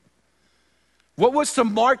earth. What was to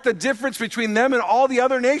mark the difference between them and all the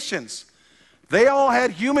other nations? They all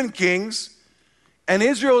had human kings, and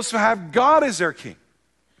Israel was to have God as their king.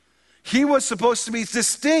 He was supposed to be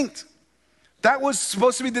distinct. That was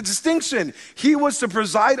supposed to be the distinction. He was to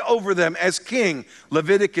preside over them as king.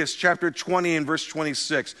 Leviticus chapter 20 and verse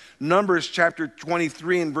 26. Numbers chapter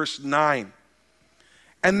 23 and verse 9.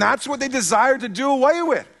 And that's what they desired to do away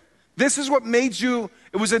with. This is what made you,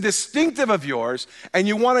 it was a distinctive of yours, and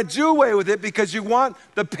you want to do away with it because you want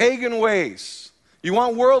the pagan ways. You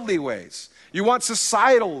want worldly ways. You want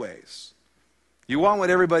societal ways. You want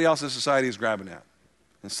what everybody else in society is grabbing at,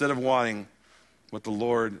 instead of wanting what the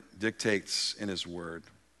Lord dictates in his word.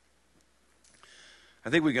 I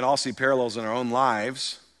think we can all see parallels in our own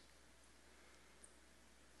lives.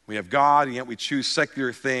 We have God, and yet we choose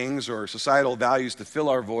secular things or societal values to fill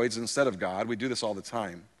our voids instead of God. We do this all the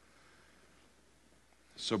time.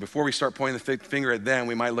 So before we start pointing the finger at them,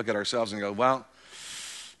 we might look at ourselves and go, well,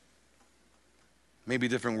 maybe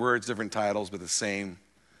different words, different titles, but the same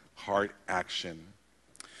heart action.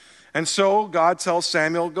 And so God tells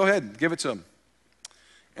Samuel, go ahead, give it to him.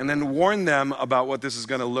 And then warn them about what this is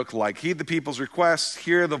going to look like. Heed the people's requests,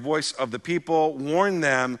 hear the voice of the people, warn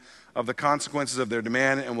them of the consequences of their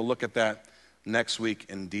demand, and we'll look at that next week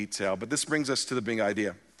in detail. But this brings us to the big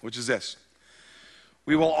idea, which is this.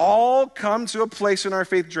 We will all come to a place in our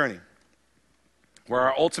faith journey where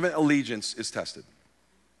our ultimate allegiance is tested.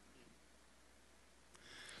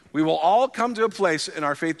 We will all come to a place in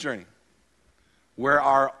our faith journey where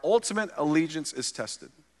our ultimate allegiance is tested.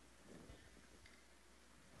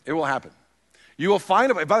 It will happen. You will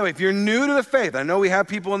find, by the way, if you're new to the faith, I know we have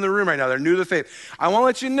people in the room right now that are new to the faith. I want to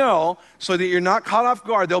let you know so that you're not caught off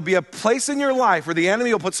guard. There'll be a place in your life where the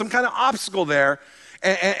enemy will put some kind of obstacle there,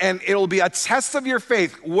 and it'll be a test of your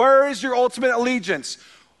faith. Where is your ultimate allegiance?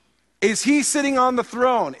 Is he sitting on the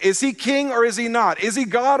throne? Is he king or is he not? Is he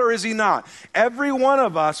God or is he not? Every one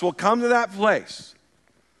of us will come to that place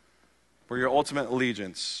where your ultimate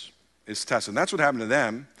allegiance is tested. And that's what happened to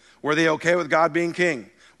them. Were they okay with God being king?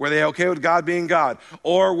 Were they okay with God being God?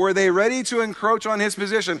 Or were they ready to encroach on his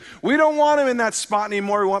position? We don't want him in that spot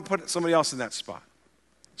anymore. We want to put somebody else in that spot.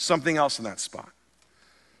 Something else in that spot.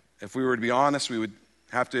 If we were to be honest, we would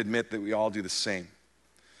have to admit that we all do the same.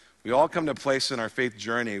 We all come to a place in our faith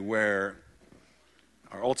journey where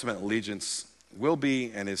our ultimate allegiance will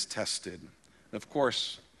be and is tested. And of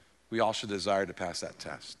course, we all should desire to pass that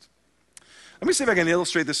test. Let me see if I can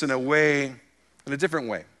illustrate this in a different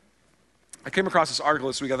way. I came across this article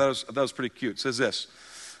this week. I thought it was pretty cute. It says this.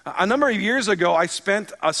 A number of years ago, I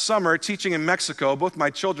spent a summer teaching in Mexico. Both my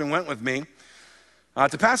children went with me.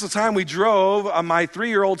 To pass the time, we drove. My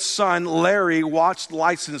 3-year-old son, Larry, watched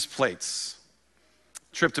license plates.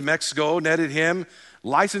 Trip to Mexico netted him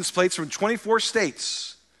license plates from 24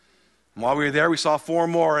 states. And while we were there, we saw 4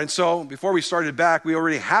 more. And so before we started back, we were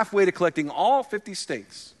already halfway to collecting all 50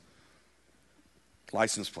 states'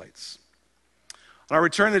 license plates. On our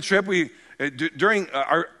return to the trip, during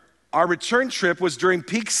our return trip was during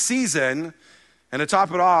peak season, and to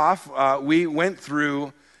top it off, we went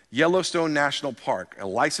through Yellowstone National Park, a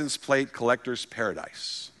license plate collector's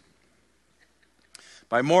paradise.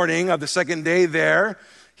 By morning of the second day there,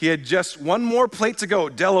 he had just one more plate to go,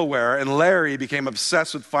 Delaware, and Larry became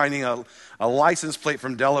obsessed with finding a license plate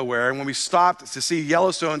from Delaware. And when we stopped to see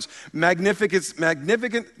Yellowstone's magnificent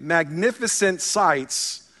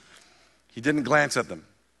sights, he didn't glance at them.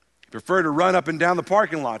 He preferred to run up and down the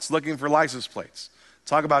parking lots looking for license plates.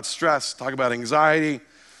 Talk about stress, talk about anxiety.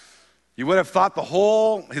 You would have thought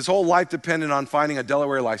his whole life depended on finding a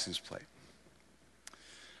Delaware license plate.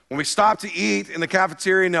 When we stopped to eat in the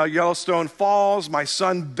cafeteria in Yellowstone Falls, my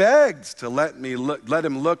son begged to let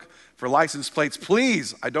him look for license plates.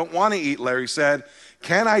 Please, I don't want to eat, Larry said.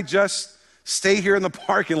 Can I just stay here in the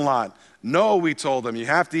parking lot? No, we told him, you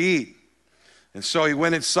have to eat. And so he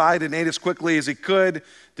went inside and ate as quickly as he could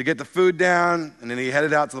to get the food down, and then he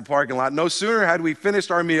headed out to the parking lot. No sooner had we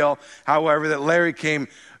finished our meal, however, that Larry came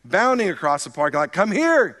bounding across the parking lot. Come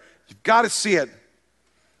here, you've got to see it.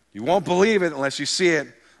 You won't believe it unless you see it.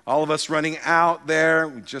 All of us running out there,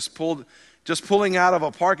 we just pulling out of a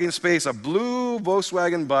parking space, a blue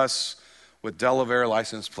Volkswagen bus with Delaware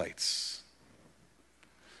license plates.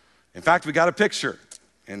 In fact, we got a picture.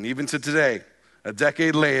 And even to today, a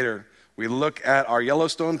decade later, we look at our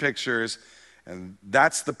Yellowstone pictures, and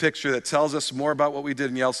that's the picture that tells us more about what we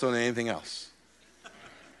did in Yellowstone than anything else.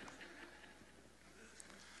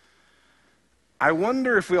 I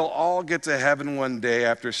wonder if we'll all get to heaven one day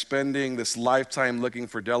after spending this lifetime looking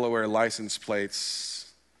for Delaware license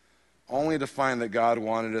plates, only to find that God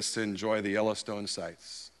wanted us to enjoy the Yellowstone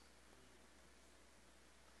sights.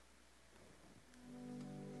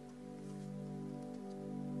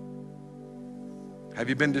 Have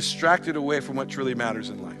you been distracted away from what truly matters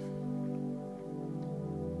in life?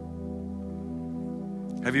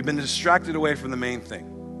 Have you been distracted away from the main thing?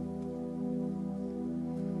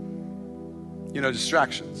 You know,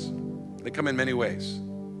 distractions, they come in many ways.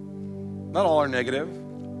 Not all are negative.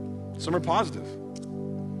 Some are positive.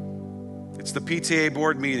 It's the PTA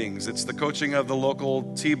board meetings. It's the coaching of the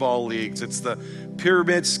local T-ball leagues. It's the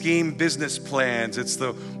pyramid scheme business plans. It's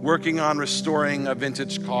the working on restoring a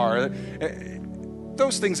vintage car.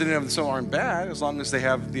 Those things in and of themselves aren't bad as long as they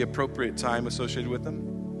have the appropriate time associated with them.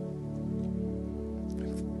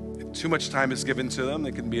 If too much time is given to them,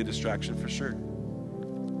 it can be a distraction for sure.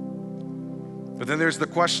 But then there's the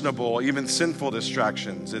questionable, even sinful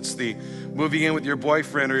distractions. It's the moving in with your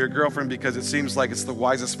boyfriend or your girlfriend because it seems like it's the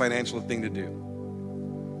wisest financial thing to do.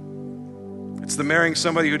 It's the marrying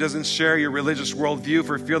somebody who doesn't share your religious worldview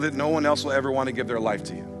for fear that no one else will ever want to give their life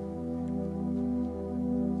to you.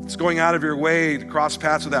 It's going out of your way to cross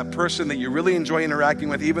paths with that person that you really enjoy interacting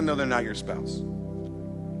with, even though they're not your spouse.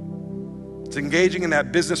 It's engaging in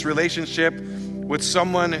that business relationship with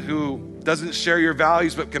someone who doesn't share your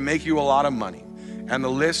values but can make you a lot of money. And the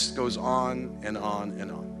list goes on and on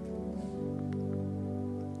and on.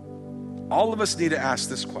 All of us need to ask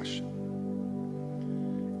this question.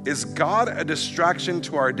 Is God a distraction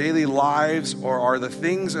to our daily lives, or are the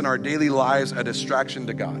things in our daily lives a distraction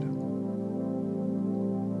to God?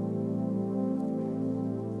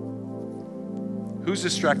 Who's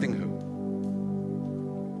distracting who?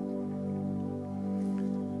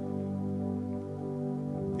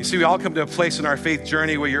 You see, we all come to a place in our faith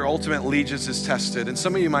journey where your ultimate allegiance is tested. And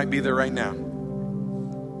some of you might be there right now.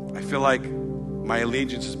 I feel like my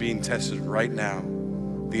allegiance is being tested right now.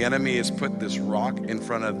 The enemy has put this rock in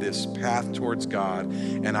front of this path towards God.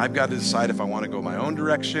 And I've got to decide if I want to go my own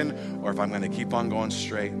direction or if I'm going to keep on going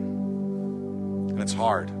straight. And it's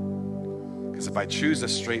hard. Because if I choose a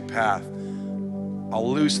straight path,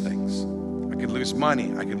 I'll lose things. I could lose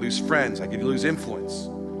money. I could lose friends. I could lose influence.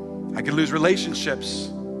 I could lose relationships.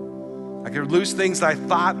 I could lose things that I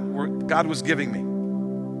thought God was giving me.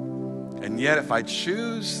 And yet, if I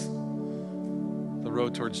choose the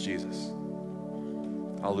road towards Jesus,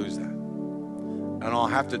 I'll lose that. And I'll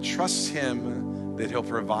have to trust Him that He'll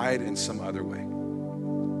provide in some other way.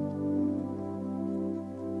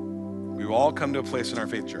 We all come to a place in our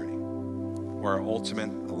faith journey where our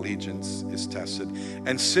ultimate allegiance is tested.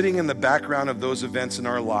 And sitting in the background of those events in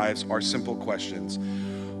our lives are simple questions.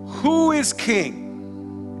 Who is king?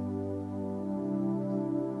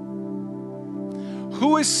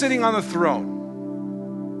 Who is sitting on the throne?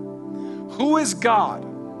 Who is God?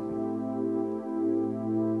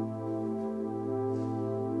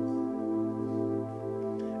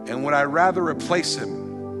 And would I rather replace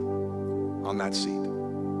Him on that seat?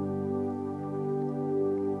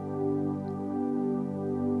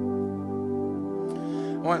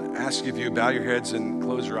 I want to ask you if you bow your heads and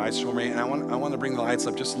close your eyes for me. And I want to bring the lights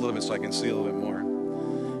up just a little bit so I can see a little bit more.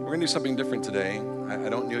 We're going to do something different today. I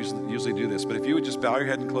don't usually do this, but if you would just bow your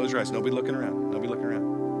head and close your eyes. Nobody looking around. Nobody looking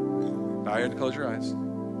around. Bow your head and close your eyes.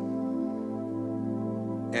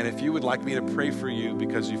 And if you would like me to pray for you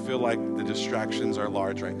because you feel like the distractions are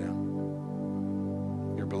large right now.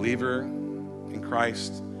 You're a believer in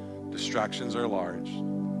Christ. Distractions are large.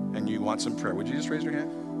 And you want some prayer. Would you just raise your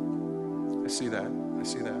hand? I see that. I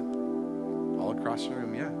see that. All across the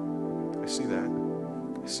room, yeah. I see that.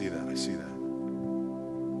 I see that. I see that.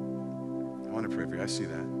 I want to pray for you. I see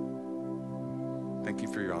that. Thank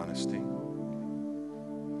you for your honesty.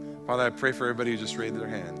 Father, I pray for everybody who just raised their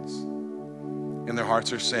hands. And their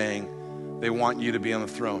hearts are saying they want you to be on the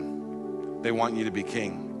throne. They want you to be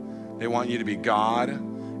king. They want you to be God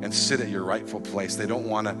and sit at your rightful place. They don't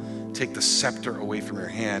want to take the scepter away from your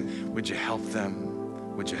hand. Would you help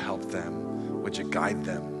them? Would you help them? Would you guide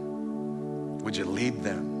them? Would you lead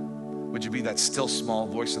them? Would you be that still small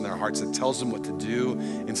voice in their hearts that tells them what to do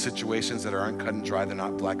in situations that aren't cut and dry, they're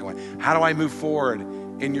not black and white? How do I move forward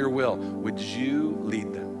in your will? Would you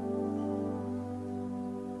lead them?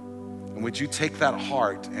 And would you take that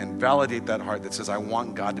heart and validate that heart that says, I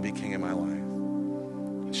want God to be king in my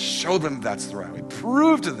life? Show them that's the right way.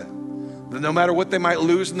 Prove to them That no matter what they might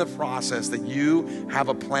lose in the process, that you have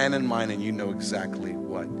a plan in mind and you know exactly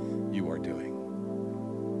what you are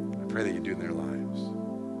doing. I pray that you do in their lives.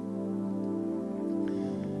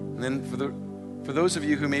 And then for those of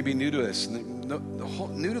you who may be new to this,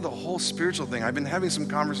 new to the whole spiritual thing, I've been having some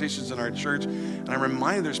conversations in our church, and I'm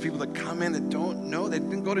reminded there's people that come in that don't know, they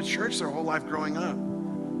didn't go to church their whole life growing up.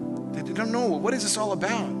 They don't know, what is this all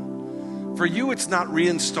about? For you, it's not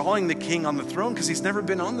reinstalling the king on the throne because he's never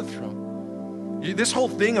been on the throne. This whole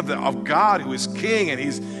thing of God who is king and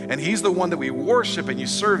he's the one that we worship and you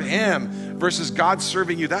serve him versus God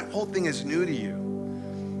serving you, that whole thing is new to you.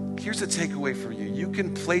 Here's the takeaway for you. You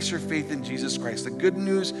can place your faith in Jesus Christ. The good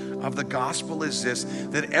news of the gospel is this,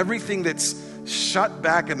 that everything that's shut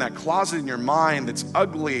back in that closet in your mind that's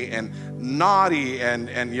ugly and naughty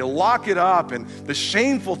and you lock it up, and the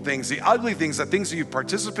shameful things, the ugly things, the things that you've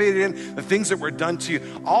participated in, the things that were done to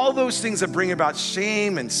you, all those things that bring about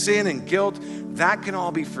shame and sin and guilt, that can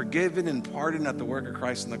all be forgiven and pardoned at the work of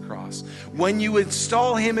Christ on the cross. When you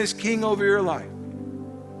install him as king over your life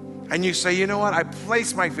and you say, you know what, I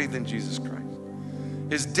place my faith in Jesus Christ,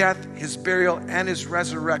 his death, his burial, and his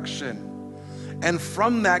resurrection. And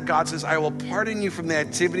from that, God says, I will pardon you from the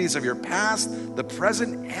activities of your past, the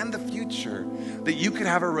present, and the future, that you can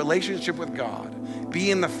have a relationship with God, be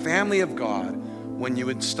in the family of God when you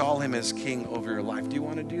install him as king over your life. Do you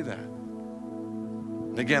want to do that?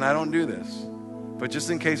 And again, I don't do this, but just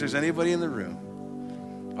in case there's anybody in the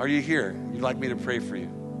room, are you here? You'd like me to pray for you?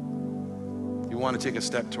 You want to take a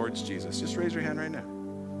step towards Jesus? Just raise your hand right now.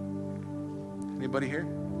 Anybody here?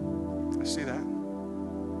 I see that.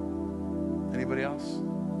 Anybody else?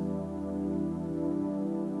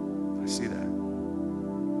 I see that.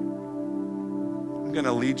 I'm going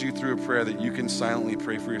to lead you through a prayer that you can silently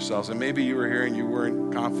pray for yourselves. And maybe you were here and you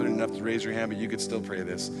weren't confident enough to raise your hand, but you could still pray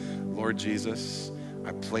this. Lord Jesus,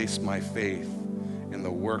 I place my faith in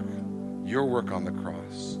the work, your work on the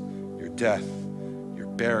cross, your death, your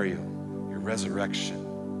burial, your resurrection.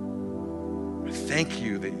 I thank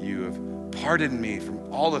you that you have pardoned me from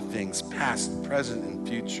all the things past, present, and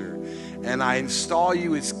future. And I install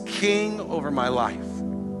you as king over my life.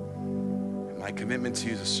 And my commitment to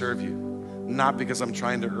you is to serve you, not because I'm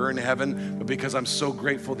trying to earn heaven, but because I'm so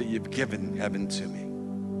grateful that you've given heaven to me.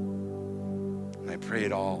 And I pray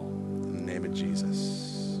it all in the name of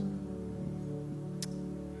Jesus.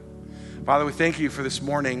 Father, we thank you for this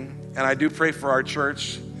morning. And I do pray for our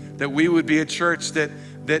church, that we would be a church that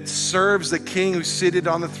serves the king who's seated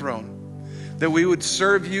on the throne. That we would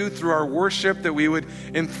serve you through our worship, that we would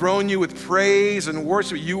enthrone you with praise and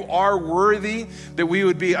worship. You are worthy. That we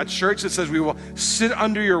would be a church that says we will sit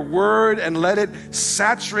under your word and let it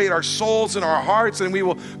saturate our souls and our hearts, and we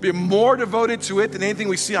will be more devoted to it than anything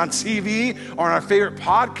we see on TV or on our favorite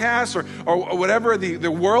podcasts or whatever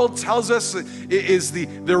the world tells us is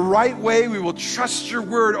the right way. We will trust your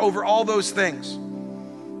word over all those things.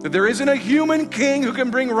 That there isn't a human king who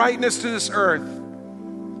can bring rightness to this earth,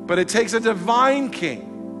 but it takes a divine king,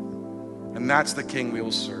 and that's the king we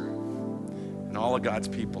will serve. And all of God's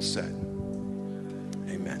people said,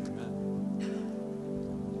 amen.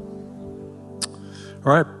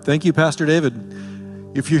 All right. Thank you, Pastor David.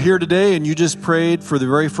 If you're here today and you just prayed for the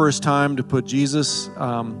very first time to put Jesus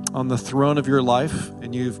on the throne of your life,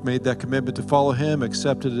 and you've made that commitment to follow him,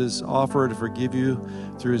 accepted his offer to forgive you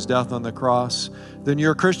through his death on the cross, then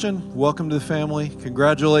you're a Christian. Welcome to the family.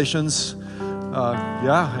 Congratulations.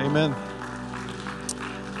 Amen.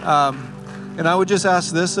 And I would just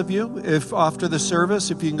ask this of you, if after the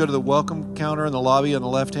service, if you can go to the welcome counter in the lobby on the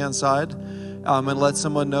left-hand side and let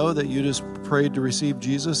someone know that you just prayed to receive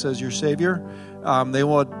Jesus as your Savior.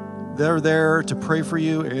 They're there to pray for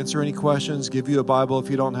you, answer any questions, give you a Bible if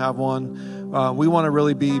you don't have one. We want to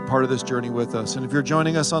really be part of this journey with us. And if you're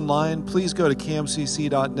joining us online, please go to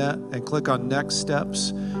camcc.net and click on Next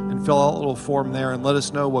Steps and fill out a little form there and let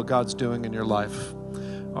us know what God's doing in your life.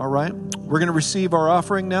 All right. We're going to receive our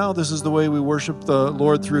offering now. This is the way we worship the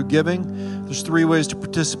Lord, through giving. There's 3 ways to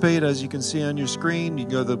participate, as you can see on your screen. You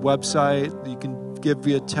can go to the website. You can give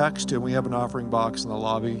via text, and we have an offering box in the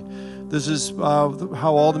lobby. This is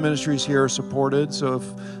how all the ministries here are supported. So if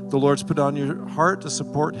the Lord's put on your heart to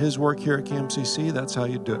support his work here at CAMCC, that's how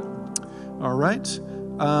you do it. All right.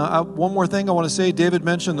 One more thing I want to say. David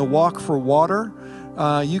mentioned the Walk for Water.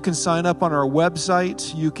 You can sign up on our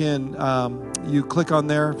website. You can you click on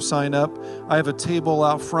there, sign up. I have a table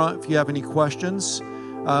out front if you have any questions.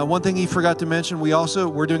 One thing he forgot to mention,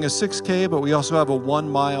 we're doing a 6K, but we also have a 1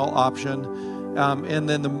 mile option. And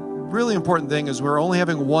then the really important thing is we're only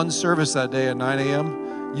having one service that day at 9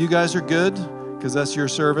 a.m. You guys are good because that's your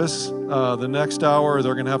service. The next hour,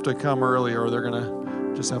 they're going to have to come early, or they're going to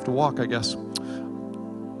Just have to walk, I guess.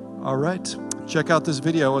 All right. Check out this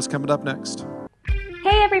video. What's coming up next?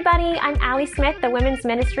 Hey everybody, I'm Allie Smith, the Women's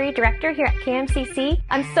Ministry Director here at KMCC.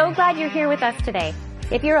 I'm so glad you're here with us today.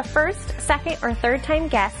 If you're a first, second, or third time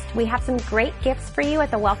guest, we have some great gifts for you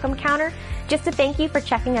at the welcome counter just to thank you for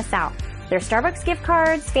checking us out. There's Starbucks gift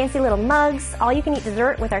cards, fancy little mugs, all you can eat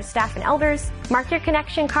dessert with our staff and elders. Mark your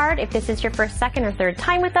connection card if this is your first, second, or third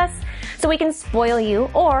time with us so we can spoil you.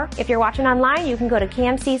 Or if you're watching online, you can go to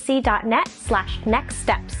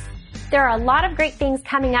kmcc.net/nextsteps. There are a lot of great things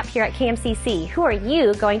coming up here at KMCC. Who are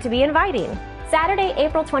you going to be inviting? Saturday,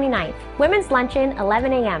 April 29th, Women's Luncheon,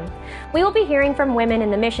 11 a.m. We will be hearing from women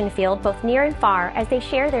in the mission field, both near and far, as they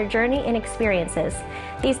share their journey and experiences.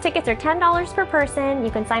 These tickets are $10 per person.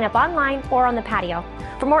 You can sign up online or on the patio.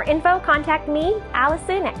 For more info, contact me,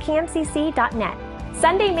 Allison, at kmcc.net.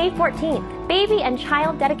 Sunday, May 14th, Baby and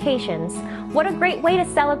Child Dedications. What a great way to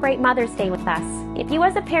celebrate Mother's Day with us. If you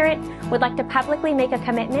as a parent would like to publicly make a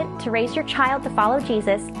commitment to raise your child to follow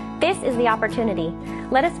Jesus, this is the opportunity.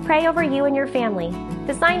 Let us pray over you and your family.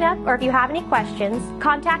 To sign up, or if you have any questions,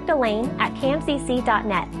 contact Elaine at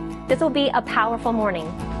kmcc.net. This will be a powerful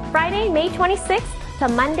morning. Friday, May 26th to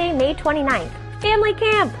Monday, May 29th, Family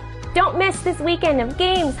Camp. Don't miss this weekend of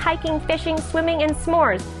games, hiking, fishing, swimming, and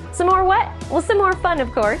s'mores. Some more what? Well, some more fun,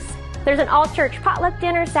 of course. There's an all-church potluck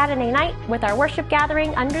dinner Saturday night with our worship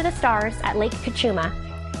gathering under the stars at Lake Kachuma.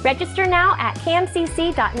 Register now at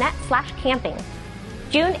kmcc.net/camping.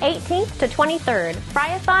 June 18th to 23rd,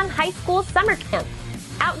 Fryathon High School Summer Camp.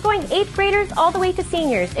 Outgoing 8th graders all the way to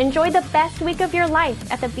seniors, enjoy the best week of your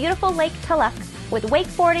life at the beautiful Lake Tulloch with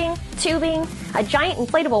wakeboarding, tubing, a giant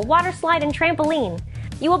inflatable water slide, and trampoline.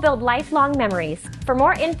 You will build lifelong memories. For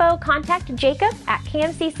more info, contact Jacob at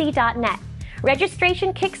kmcc.net.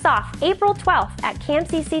 Registration kicks off April 12th at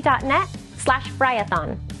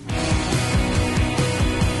kmcc.net/Fryathon.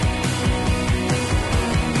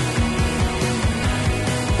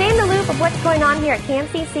 Stay in the loop of what's going on here at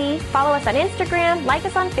KMCC. Follow us on Instagram, like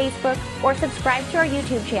us on Facebook, or subscribe to our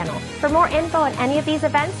YouTube channel. For more info on any of these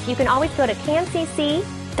events, you can always go to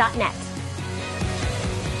kmcc.net.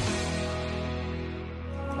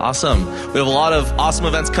 Awesome. We have a lot of awesome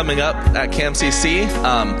events coming up at KMCC.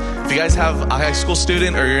 If you guys have a high school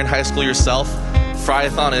student or you're in high school yourself,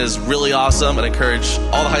 Fryathon is really awesome. I'd encourage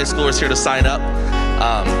all the high schoolers here to sign up.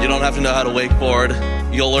 You don't have to know how to wakeboard.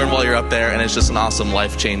 You'll learn while you're up there, and it's just an awesome,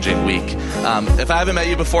 life-changing week. If I haven't met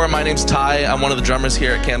you before, my name's Ty. I'm one of the drummers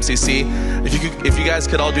here at KMCC. If you guys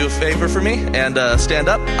could all do a favor for me and stand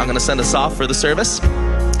up, I'm going to send us off for the service.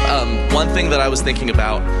 One thing that I was thinking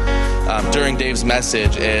about during Dave's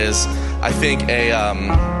message is, I think, a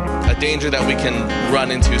danger that we can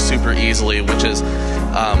run into super easily, which is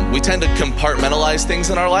we tend to compartmentalize things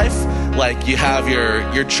in our life. Like, you have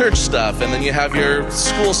your church stuff, and then you have your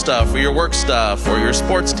school stuff, or your work stuff, or your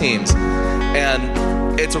sports teams. And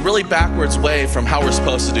it's a really backwards way from how we're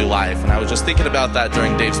supposed to do life. And I was just thinking about that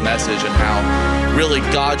during Dave's message, and how really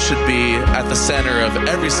God should be at the center of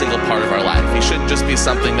every single part of our life. He shouldn't just be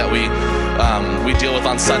something that we deal with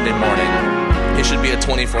on Sunday morning. It should be a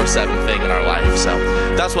 24/7 thing in our life. So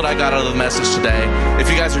that's what I got out of the message today. If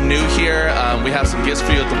you guys are new here, we have some gifts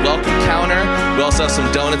for you at the welcome counter. We also have some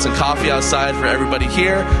donuts and coffee outside for everybody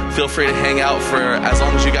here. Feel free to hang out for as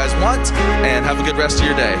long as you guys want, and have a good rest of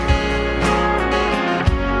your day.